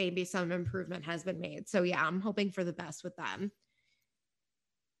 but maybe some improvement has been made. So yeah, I'm hoping for the best with them.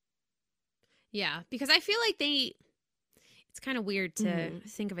 Yeah, because I feel like it's kind of weird to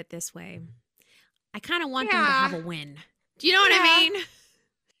think of it this way. I kind of want them to have a win. Do you know what I mean?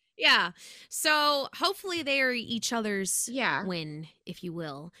 Yeah. So hopefully they are each other's win, if you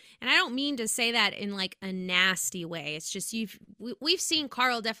will. And I don't mean to say that in like a nasty way. It's just we've seen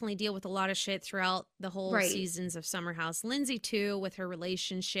Carl definitely deal with a lot of shit throughout the whole seasons of Summer House. Lindsay too, with her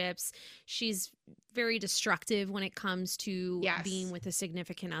relationships. She's very destructive when it comes to being with a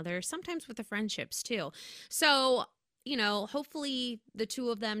significant other, sometimes with the friendships too. So, you know, hopefully the two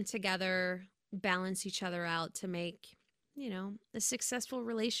of them together balance each other out to make, you know, a successful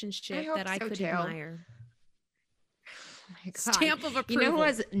relationship that I could admire. Oh my God. Stamp of approval. You know who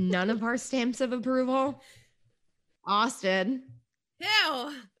has none of our stamps of approval? Austin. Ew.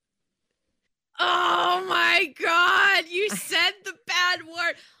 Oh my God. You said the bad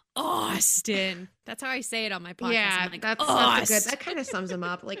word. Austin. That's how I say it on my podcast. Yeah, like, that's a good, that kind of sums him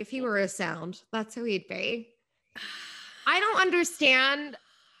up. Like if he were a sound, that's who he'd be. I don't understand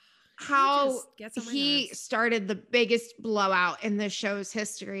how he started the biggest blowout in this show's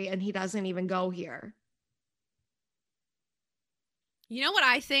history and he doesn't even go here. You know what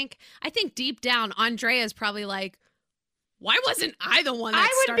I think? I think deep down, Andrea's probably like, why wasn't I the one that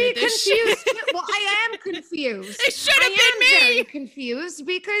started this shit? I would be confused. Well, I am confused. It should have been me. Very confused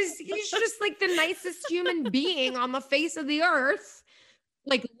because he's just like the nicest human being on the face of the earth.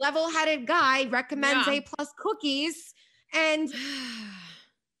 Like level-headed guy, recommends A+ cookies, and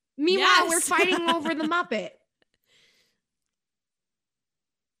meanwhile, we're fighting over the Muppet.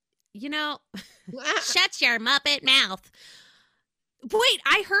 You know, shut your Muppet mouth. Wait,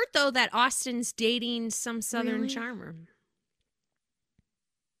 I heard, though, that Austin's dating some Southern charmer.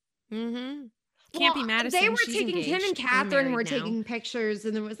 Mm-hmm. Campy Madison. They were she's taking, engaged. him and Catherine were taking pictures,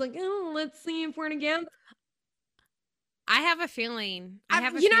 and it was like, oh, let's see if we're together. I have a feeling.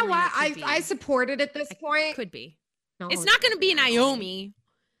 You know what? I support it at this point. Could be. No, It's not going to be Naomi.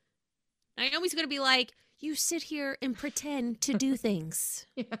 Naomi's going to be like, you sit here and pretend to do things.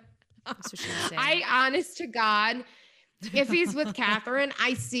 Yeah. That's what she was saying. Honest to God, if he's with Catherine,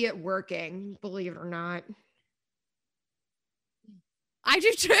 I see it working, believe it or not. I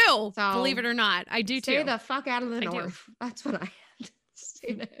do too. So, believe it or not. I do too. Stay the fuck out of the North. That's what I had to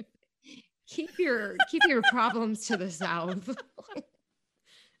say to him. Keep your problems to the South.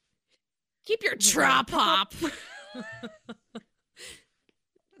 Keep your trap hop.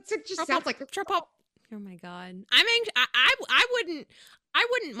 It just sounds like trap hop. Oh my God. I mean, I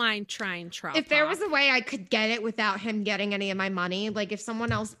wouldn't mind trying trap. If there was a way I could get it without him getting any of my money, like if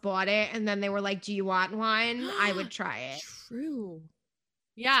someone else bought it and then they were like, "Do you want one?" I would try it. True.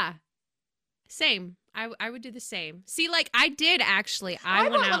 Yeah. Same. I would do the same. See, like I did actually. I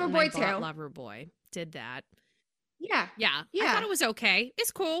went out and I bought Loverboy. Did that. Yeah. Yeah. I thought it was okay.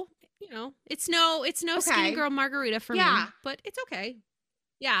 It's cool. You know, it's no Skinny Girl Margarita for me, but it's okay.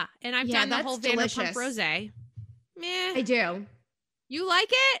 Yeah, and I've done the whole Vanderpump Rosé. Meh. I do. You like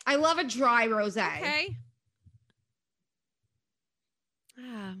it? I love a dry rosé. Okay.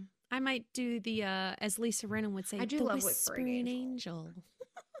 I might do the as Lisa Rinna would say, I do the love Whispering Angel.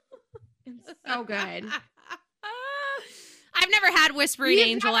 It's so good. I've never had Whispering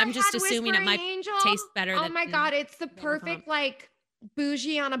Angel. I'm just assuming it might taste better. Oh my God, it's the perfect like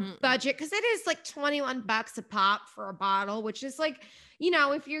bougie on a budget because it is like $21 a pop for a bottle, which is like, you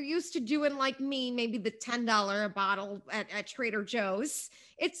know, if you're used to doing like me, maybe the $10 a bottle at Trader Joe's,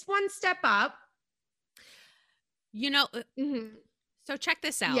 it's one step up. You know, so check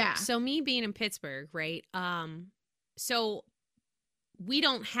this out. Yeah. So me being in Pittsburgh, right? So we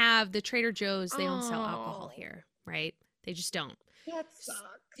don't have the Trader Joe's. They don't sell alcohol here, right? They just don't. That sucks.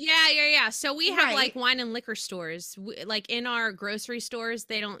 Yeah. So we have like wine and liquor stores, like in our grocery stores.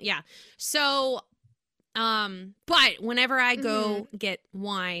 They don't. Yeah. So, but whenever I go get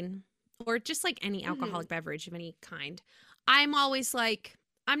wine or just like any alcoholic beverage of any kind, I'm always like,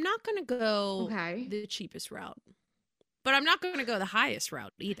 I'm not going to go the cheapest route, but I'm not going to go the highest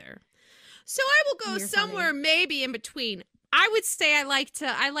route either. So I will go somewhere maybe in between. I would say I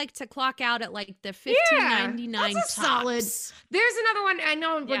like to clock out at like the $15.99 that's a solid. There's another one. I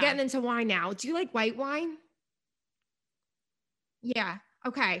know we're getting into wine now. Do you like white wine? Yeah.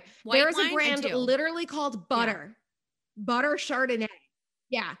 Okay. There's a brand literally called Butter. Yeah. Butter Chardonnay.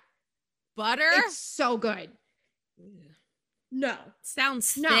 Yeah. Butter? It's so good. No.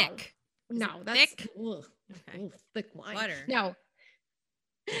 Sounds thick. No, that's thick. Thick wine. Butter. No.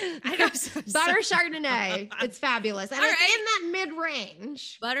 I know. Butter Chardonnay. It's fabulous. And it's in that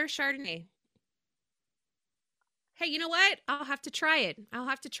mid-range. Butter Chardonnay. Hey, you know what? I'll have to try it.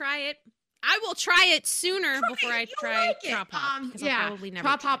 I will try it sooner before I try Trop Hop. Yeah, I'll probably never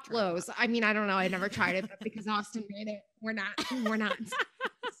Trop Hop blows. I mean, I don't know. I never tried it, but because Austin made it, we're not.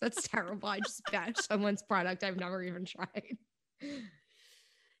 That's terrible. I just bash someone's product I've never even tried.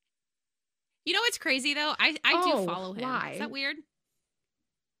 You know what's crazy though? I do follow him. Why? Is that weird?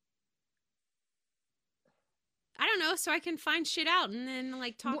 I don't know, so I can find shit out and then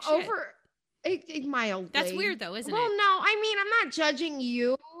like talk shit. Mildly. That's weird though, isn't it? Well, no, I mean, I'm not judging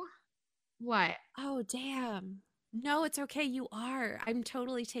you. What? Oh, damn. No, it's okay. You are. I'm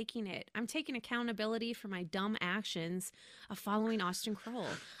totally taking it. I'm taking accountability for my dumb actions of following Austin Kroll.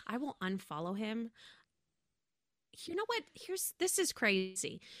 I will unfollow him. You know what? This is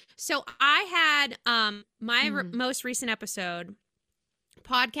crazy. So I had my most recent episode.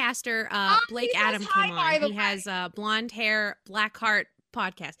 Podcaster Blake Adam came on. He has blonde hair, black heart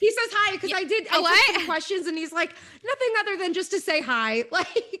podcast. He says hi because I took some questions and he's like, nothing other than just to say hi.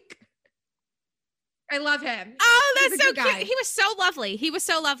 Like, I love him. Oh, that's so cute. He was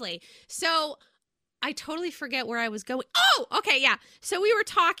so lovely. So I totally forget where I was going. Oh, okay, yeah. So we were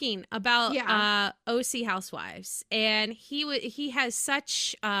talking about OC Housewives, and he has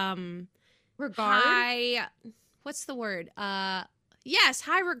such regard. High, what's the word? Yes,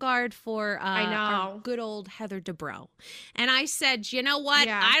 high regard for our good old Heather Dubrow. And I said, you know what?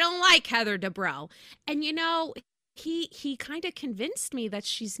 Yeah. I don't like Heather Dubrow. And you know, he kind of convinced me that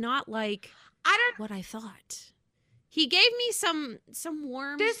she's not like what I thought. He gave me some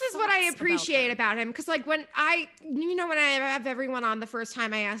warm. This is what I appreciate about him, because like when I have everyone on the first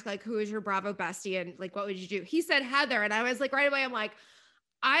time, I ask like, who is your Bravo bestie and like what would you do? He said Heather, and I was like right away, I'm like,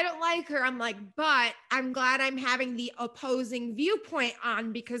 I don't like her. I'm like, but I'm glad I'm having the opposing viewpoint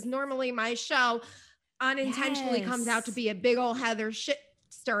on, because normally my show unintentionally comes out to be a big old Heather shit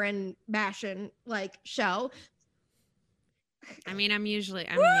stirring bashing like show. I mean, I'm usually.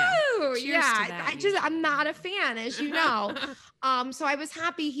 Woo! Cheers Yeah, to that, I'm not a fan, as you know. So I was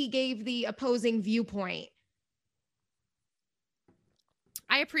happy he gave the opposing viewpoint.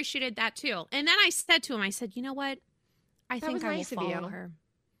 I appreciated that too. And then I said to him, I said, you know what? I That think was I will nice of follow you. her.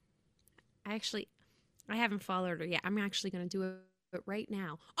 I haven't followed her yet. I'm actually going to do it right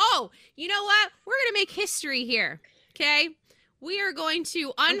now. Oh, you know what? We're going to make history here. Okay. We are going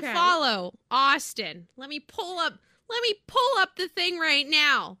to unfollow Austin. Let me pull up the thing right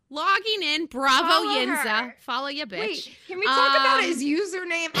now. Logging in. Bravo, Follow Yinza. her. Follow ya, bitch. Wait, can we talk about his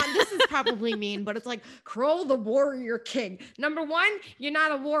username? This is probably mean, but it's like Kroll the Warrior King. Number 1, you're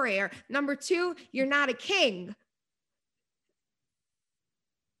not a warrior. Number 2, you're not a king.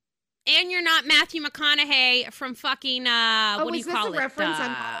 And you're not Matthew McConaughey from fucking what do you call it? Is this a reference?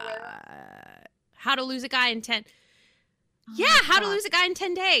 How to Lose a Guy in 10. Oh yeah, How to Lose a Guy in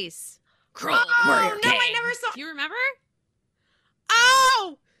 10 Days. Kroll, Warrior King. I never saw. Do you remember?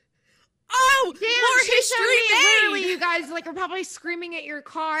 Oh, damn! More history made. Literally, you guys are probably screaming at your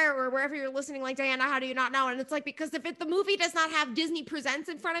car or wherever you're listening. Like, Diana, how do you not know? And it's because if the movie does not have Disney Presents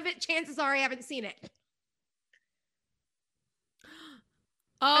in front of it, chances are I haven't seen it.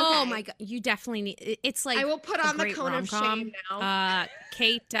 Oh my god, you definitely need. It's like I will put on the cone of shame now.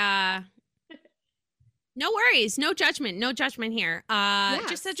 Kate. No worries, no judgment here. Yes.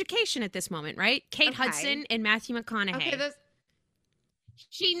 Just education at this moment, right? Kate Hudson and Matthew McConaughey.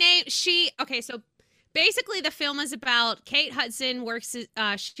 Okay, so basically the film is about Kate Hudson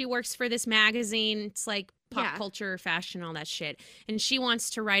she works for this magazine. It's like pop culture, fashion, all that shit, and she wants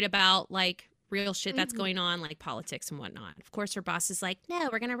to write about like real shit that's going on, like politics and whatnot. Of course, her boss is like, no,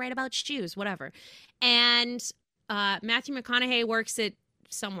 we're going to write about shoes, whatever. And Matthew McConaughey works at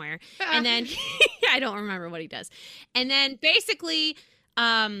somewhere. And then I don't remember what he does. And then basically,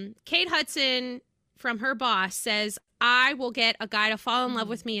 Kate Hudson from her boss says, I will get a guy to fall in love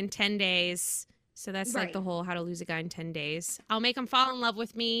with me in 10 days. So that's like the whole How to Lose a Guy in 10 Days. I'll make him fall in love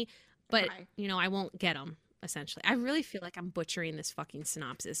with me, but, I won't get him. Essentially, I really feel like I'm butchering this fucking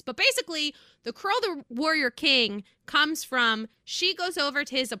synopsis. But basically, the Kroll the Warrior King comes from, she goes over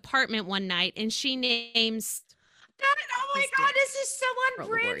to his apartment one night and she names... Oh my god, this is so on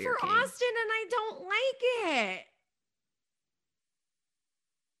brand for Austin and I don't like it.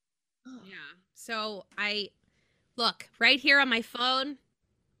 Yeah, so look, right here on my phone.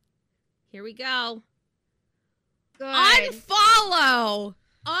 Here we go. Good. Unfollow!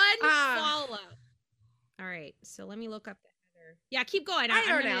 All right, so let me look up the header. Yeah, keep going. I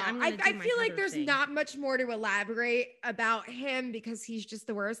don't know. I feel like there's not much more to elaborate about him because he's just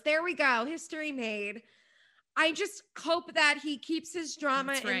the worst. There we go. History made. I just hope that he keeps his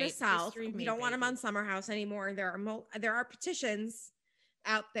drama in the South. We don't want him on Summer House anymore. There are petitions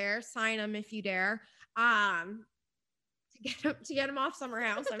out there. Sign them if you dare. To get him off Summer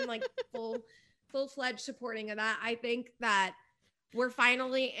House. I'm like full-fledged supporting of that. I think that we're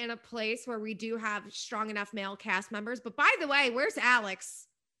finally in a place where we do have strong enough male cast members. But by the way, where's Alex?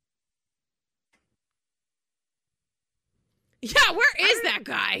 Yeah, where is that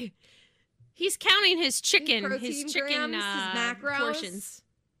guy? He's counting his chicken, grams, his macros. Portions.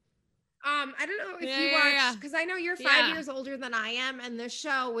 I don't know if you watched, because I know you're 5 years older than I am, and this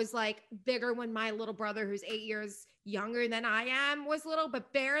show was like bigger when my little brother, who's 8 years younger than I am, was little.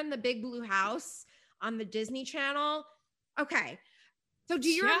 But Bear in the Big Blue House on the Disney Channel. Okay. So do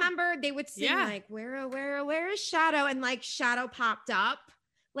you remember they would sing like, where is Shadow? And like Shadow popped up.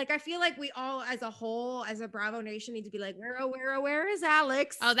 Like, I feel like we all as a whole, as a Bravo Nation, need to be like, where is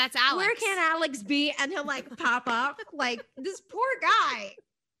Alex? Oh, that's Alex. Where can Alex be? And he'll like pop up. Like, this poor guy.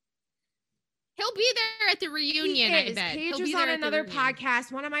 He'll be there at the reunion, I bet. Paige was on another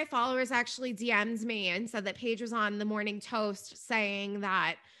podcast. One of my followers actually DM'd me and said that Paige was on the Morning Toast saying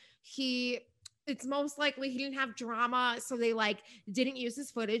that it's most likely he didn't have drama, so they like didn't use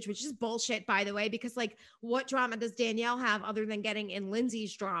his footage, which is bullshit, by the way, because like what drama does Danielle have other than getting in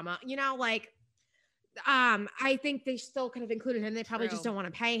Lindsay's drama? I think they still could have included him. They probably just don't want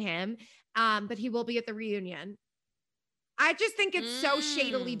to pay him. But he will be at the reunion. I just think it's so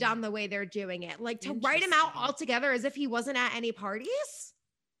shadily done the way they're doing it. Like to write him out altogether as if he wasn't at any parties.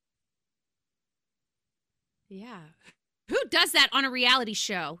 Yeah. Who does that on a reality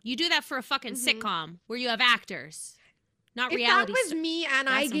show? You do that for a fucking sitcom where you have actors, not reality. If that was me and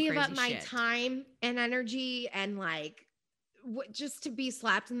I gave up my time and energy and like just to be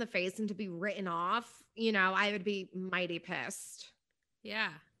slapped in the face and to be written off, I would be mighty pissed. Yeah.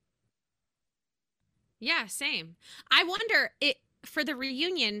 Yeah, same. I wonder for the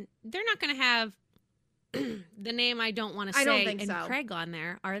reunion, they're not going to have the name I don't want to say and Craig on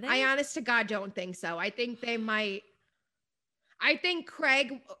there, are they? I honest to God don't think so. I think they might. I think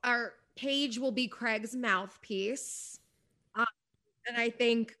Craig or Paige will be Craig's mouthpiece. And I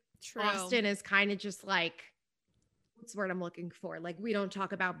think True. Austin is kind of just like, what's the word I'm looking for? Like, we don't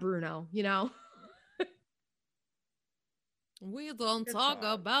talk about Bruno, you know? We don't Good talk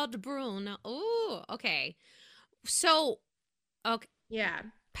song. about Bruno. Oh, okay. So, okay. Yeah.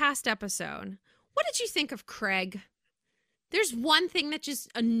 Past episode. What did you think of Craig? There's one thing that just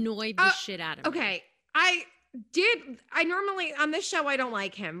annoyed the shit out of me. Okay. I normally on this show I don't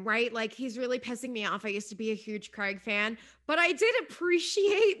like him, right? Like he's really pissing me off. I used to be a huge Craig fan, but I did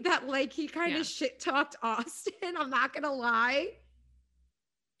appreciate that like he kind of shit talked Austin. I'm not gonna lie.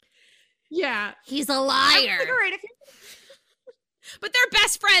 Yeah. He's a liar. Like, all right, if but they're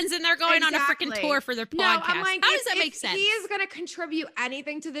best friends and they're going on a freaking tour for their podcast. No, I'm like, how does that make sense? He is going to contribute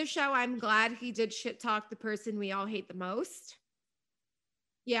anything to this show. I'm glad he did shit talk the person we all hate the most.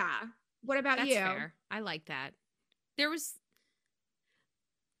 Yeah. What about That's you? Fair. I like that. There was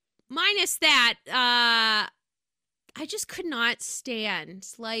minus that. I just could not stand.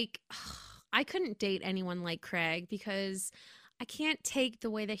 Like, I couldn't date anyone like Craig because I can't take the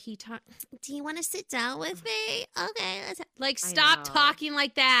way that he talks. Do you want to sit down with me? Okay. Like, stop talking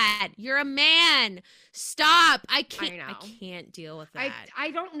like that. You're a man. Stop. I can't deal with that. I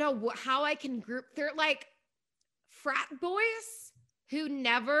don't know how I can group. They're like frat boys who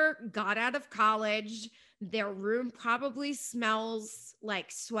never got out of college. Their room probably smells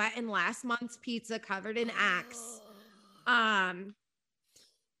like sweat and last month's pizza covered in Axe.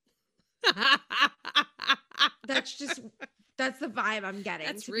 That's the vibe I'm getting.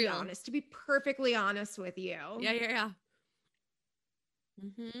 That's to real. Be honest, to be perfectly honest with you. Yeah.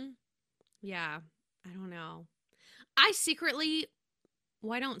 Yeah. I don't know. I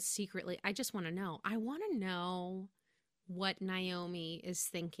just want to know. I want to know what Naomi is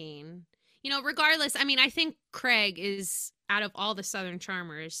thinking. You know, regardless, I mean, I think Craig is, out of all the Southern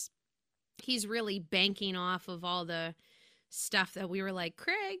Charmers, he's really banking off of all the stuff that we were like,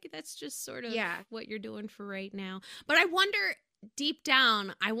 Craig, that's just sort of what you're doing for right now. But I wonder, deep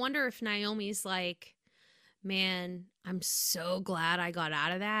down, if Naomi's like, man, I'm so glad I got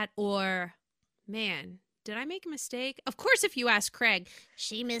out of that. Or, man, did I make a mistake? Of course, if you ask Craig,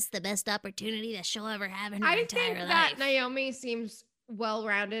 she missed the best opportunity that she'll ever have in her entire life. I think that Naomi seems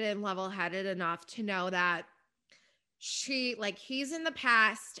well-rounded and level-headed enough to know that he's in the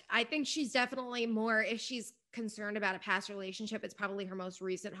past. I think she's definitely more, if she's concerned about a past relationship, it's probably her most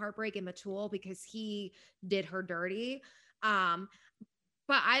recent heartbreak in Matul because he did her dirty. But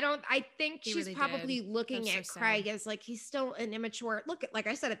I think she's really probably looking at Craig as like, he's still an immature. Look, like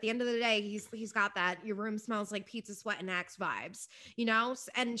I said, at the end of the day, he's got that your room smells like pizza, sweat, and Axe vibes, you know?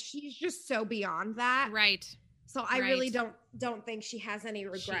 And she's just so beyond that. Right. So I really don't think she has any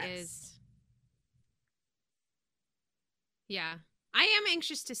regrets. She is. Yeah. I am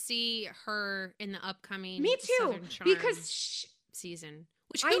anxious to see her in the upcoming Southern Charm season.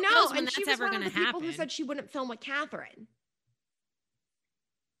 Which who knows when that's ever going to happen. People who said she wouldn't film with Catherine.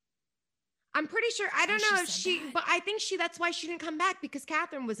 I'm pretty sure. I don't know if but I think that's why she didn't come back, because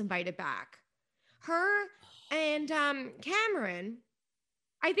Catherine was invited back. Her and Cameron.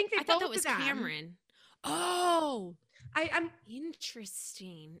 I think I thought that was Cameron. Oh, I'm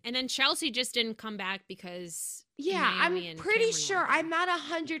interesting. And then Chelsea just didn't come back because Naomi I'm pretty sure. I'm not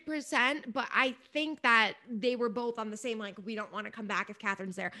 100%, but I think that they were both on the same, like, we don't want to come back if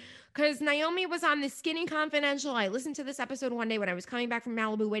Catherine's there. Because Naomi was on the Skinny Confidential. I listened to this episode one day when I was coming back from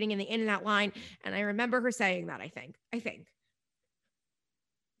Malibu, waiting in the In-N-Out line, and I remember her saying that, I think.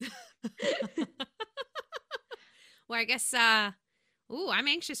 Well, I guess I'm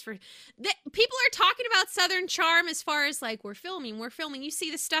anxious for people are talking about Southern Charm as far as like we're filming. You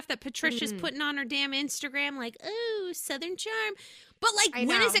see the stuff that Patricia's putting on her damn Instagram, like, oh, Southern Charm. But like,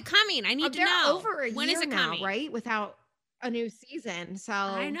 when is it coming? I need to know. Over a year is it coming? Now, right? Without a new season. So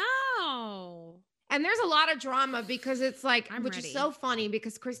I know. And there's a lot of drama because it's like, is so funny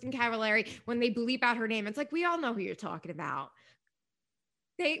because Kristen Cavallari, when they bleep out her name, it's like, we all know who you're talking about.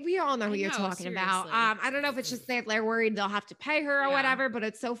 We all know who you're talking about. I don't know if it's just that they're worried they'll have to pay her or whatever, but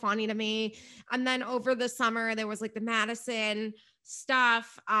it's so funny to me. And then over the summer, there was like the Madison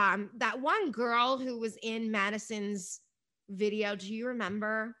stuff. That one girl who was in Madison's video, do you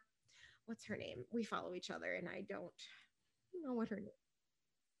remember? What's her name? We follow each other and I don't know what her name.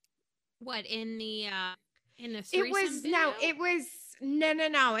 What, in the threesome video? No. It was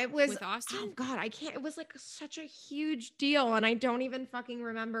with Austin. Oh God, I can't. It was like such a huge deal, and I don't even fucking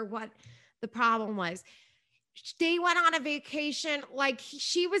remember what the problem was. They went on a vacation. Like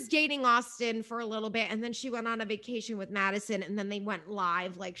she was dating Austin for a little bit, and then she went on a vacation with Madison, and then they went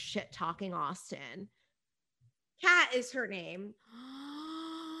live like shit talking Austin. Kat is her name.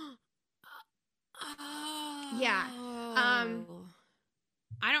 Yeah.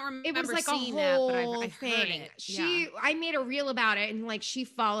 I don't remember. It was like a seeing that, but whole I've thing. heard it. I made a reel about it, and like she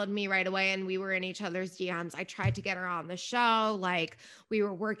followed me right away, and we were in each other's DMs. I tried to get her on the show, like we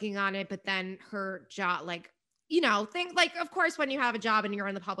were working on it, but then her job, like, think like, of course, when you have a job and you're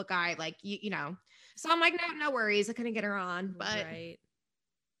in the public eye, like you know. So I'm like, no worries, I couldn't get her on, but right.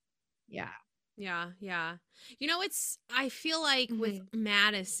 Yeah. I feel like with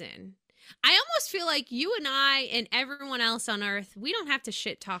Madison, I almost feel like you and I and everyone else on earth, we don't have to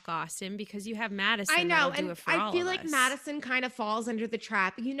shit talk Austin because you have Madison. I know, and I feel like Madison kind of falls under the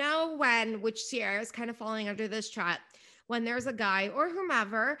trap. Which Sierra is kind of falling under this trap, when there's a guy or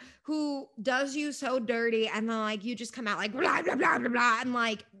whomever who does you so dirty, and then like you just come out like blah blah blah blah blah, and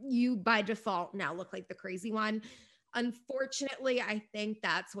like you by default now look like the crazy one. Unfortunately, I think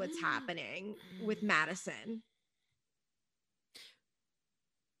that's what's happening with Madison.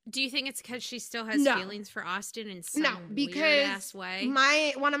 Do you think it's because she still has feelings for Austin in some weird-ass way?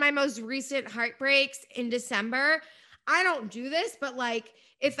 One of my most recent heartbreaks in December, I don't do this, but like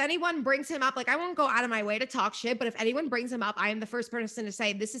if anyone brings him up, like I won't go out of my way to talk shit, but if anyone brings him up, I am the first person to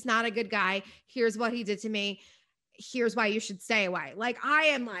say, this is not a good guy. Here's what he did to me. Here's why you should stay away. Like I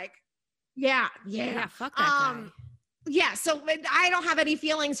am like, yeah, fuck that guy. Yeah, so I don't have any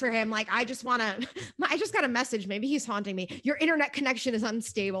feelings for him. Like, I just got a message. Maybe he's haunting me. Your internet connection is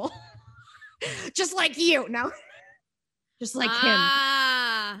unstable. Just like you. No, just like him.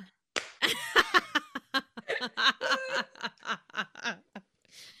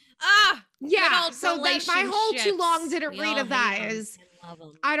 Yeah. So my whole too long didn't read of that is,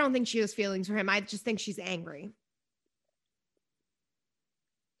 I don't think she has feelings for him. I just think she's angry.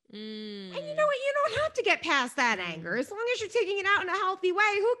 And you know what? You don't have to get past that anger. As long as you're taking it out in a healthy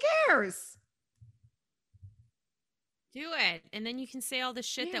way, who cares? Do it. And then you can say all the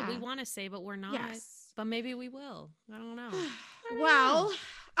shit that we want to say, but we're not. Yes. But maybe we will. I don't know.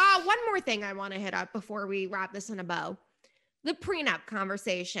 One more thing I want to hit up before we wrap this in a bow. The prenup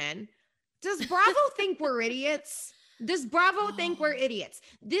conversation. Does Bravo think we're idiots? Does Bravo think we're idiots?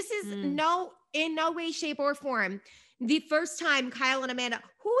 This is in no way, shape, or form the first time Kyle and Amanda,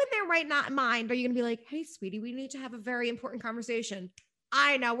 who in their right mind are you going to be like, hey, sweetie, we need to have a very important conversation.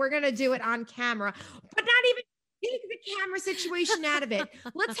 I know, we're going to do it on camera, but not even take the camera situation out of it.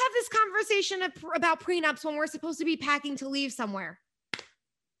 Let's have this conversation about prenups when we're supposed to be packing to leave somewhere.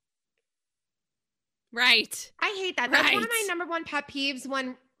 Right. I hate that. That's one of my number one pet peeves,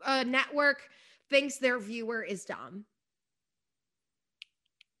 when a network thinks their viewer is dumb.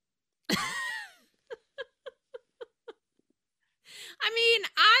 I mean,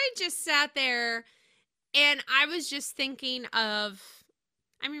 I just sat there and I was just thinking of,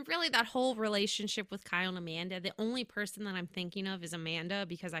 really that whole relationship with Kyle and Amanda. The only person that I'm thinking of is Amanda,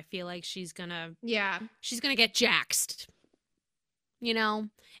 because I feel like she's gonna get jaxed,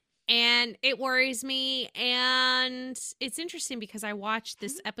 and it worries me. And it's interesting because I watched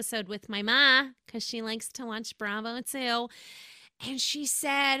this episode with my ma, because she likes to watch Bravo too. And she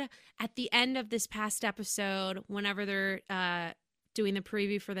said at the end of this past episode, whenever they're doing the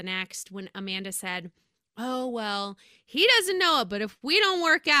preview for the next, when Amanda said, oh, well, he doesn't know it, but if we don't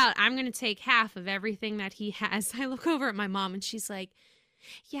work out, I'm going to take half of everything that he has. I look over at my mom and she's like,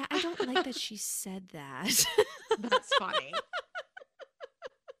 yeah, I don't like that she said that. That's funny.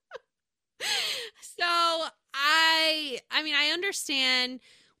 So I understand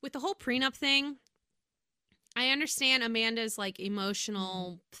with the whole prenup thing. I understand Amanda's like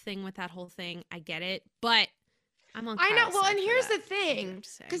emotional thing with that whole thing. I get it, but I'm on Kyle's I know. Well, side and for here's that, the thing,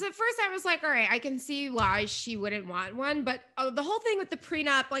 because at first I was like, all right, I can see why she wouldn't want one, but the whole thing with the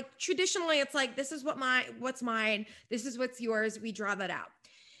prenup, like traditionally, it's like, this is what's mine, this is what's yours. We draw that out.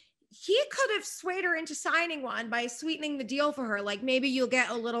 He could have swayed her into signing one by sweetening the deal for her. Like, maybe you'll get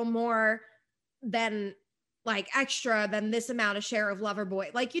a little more than like extra than this amount of share of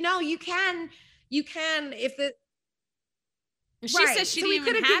Loverboy. Like, you can if the. She says she didn't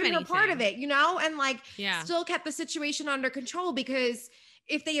even have anything. Her part of it, and like still kept the situation under control, because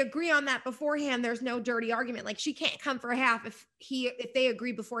if they agree on that beforehand, there's no dirty argument. Like, she can't come for half if they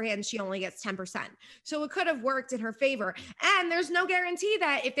agree beforehand, she only gets 10%. So it could have worked in her favor. And there's no guarantee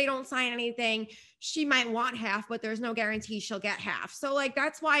that if they don't sign anything, she might want half, but there's no guarantee she'll get half. So like,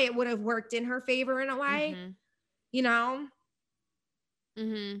 that's why it would have worked in her favor in a way,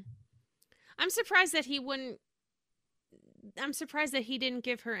 I'm surprised that he didn't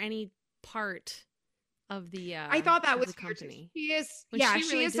give her any part of the I thought that was the company. She is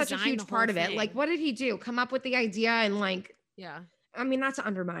such a huge part of it. Like, what did he do? Come up with the idea and like, not to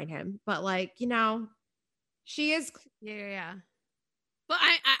undermine him, but like, She is. Yeah. But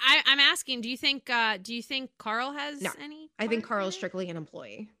I'm asking, do you think Carl has any? I think Carl's strictly an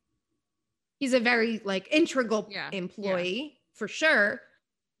employee. He's a very like integral employee for sure,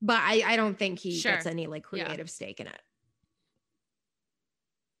 but I don't think he gets any like creative stake in it.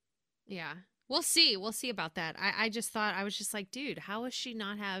 Yeah. We'll see about that. I just thought, I was just like, dude, how does she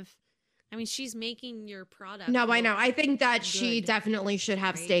not have, I mean, she's making your product. No, I know. I think that she definitely should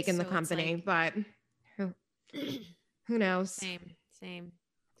have stake in the company, but who knows? Same.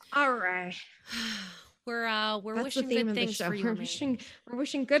 All right. We're wishing good things for you. We're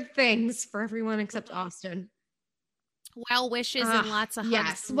wishing good things for everyone except Austin. Well wishes and lots of hugs.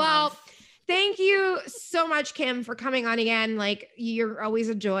 Yes. Well, thank you so much, Kim, for coming on again. Like, you're always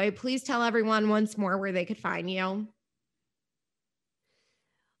a joy. Please tell everyone once more where they could find you.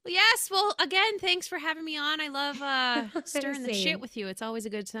 Yes. Well, again, thanks for having me on. I love stirring the shit with you. It's always a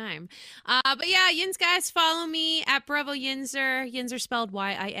good time. But yeah, Yins guys, follow me at Bravo Yinzer. Yinzer spelled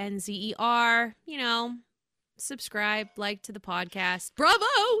Yinzer. You know, subscribe, like to the podcast. Bravo,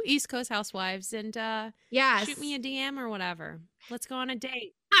 East Coast Housewives, and shoot me a DM or whatever. Let's go on a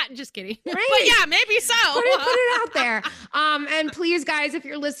date. Just kidding. Right. But yeah, maybe so. Put it out there. And please, guys, if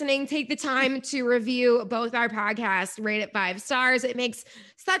you're listening, take the time to review both our podcasts, rate it 5 stars. It makes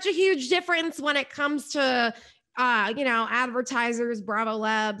such a huge difference when it comes to, advertisers, Bravo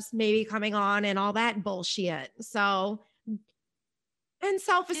Labs, maybe coming on and all that bullshit. So, and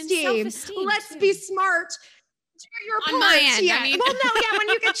self-esteem. Let's be smart. Your on my end, yeah. Well, no, yeah. When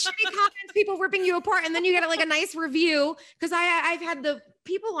you get shitty comments, people ripping you apart, and then you get like a nice review. Because I've had the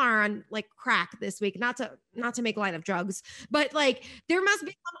people are on like crack this week. Not to make light of drugs, but like there must be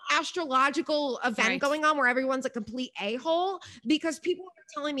some astrological event going on where everyone's a complete a-hole because people are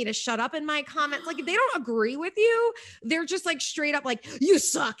telling me to shut up in my comments. Like if they don't agree with you, they're just like straight up like you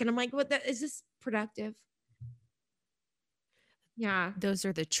suck, and I'm like, what? Is this productive? Yeah, those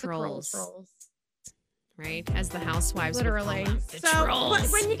are the trolls. Right, as the housewives literally. But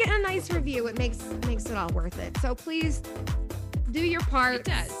when you get a nice review, it makes it all worth it. So please do your part.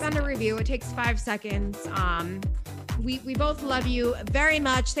 Send a review. It takes 5 seconds. We both love you very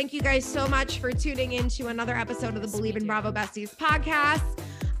much. Thank you guys so much for tuning in to another episode of the Believe in Bravo Besties podcast.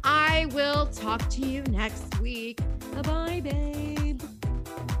 I will talk to you next week. Bye, babe.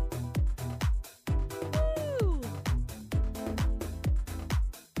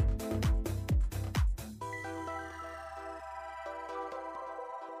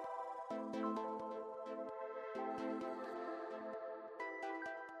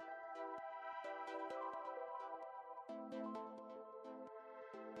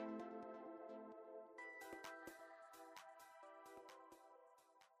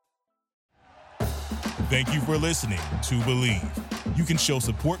 Thank you for listening to Believe. You can show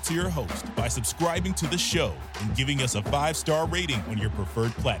support to your host by subscribing to the show and giving us a 5-star rating on your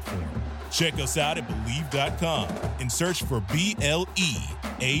preferred platform. Check us out at Believe.com and search for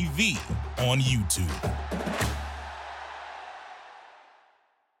BLEAV on YouTube.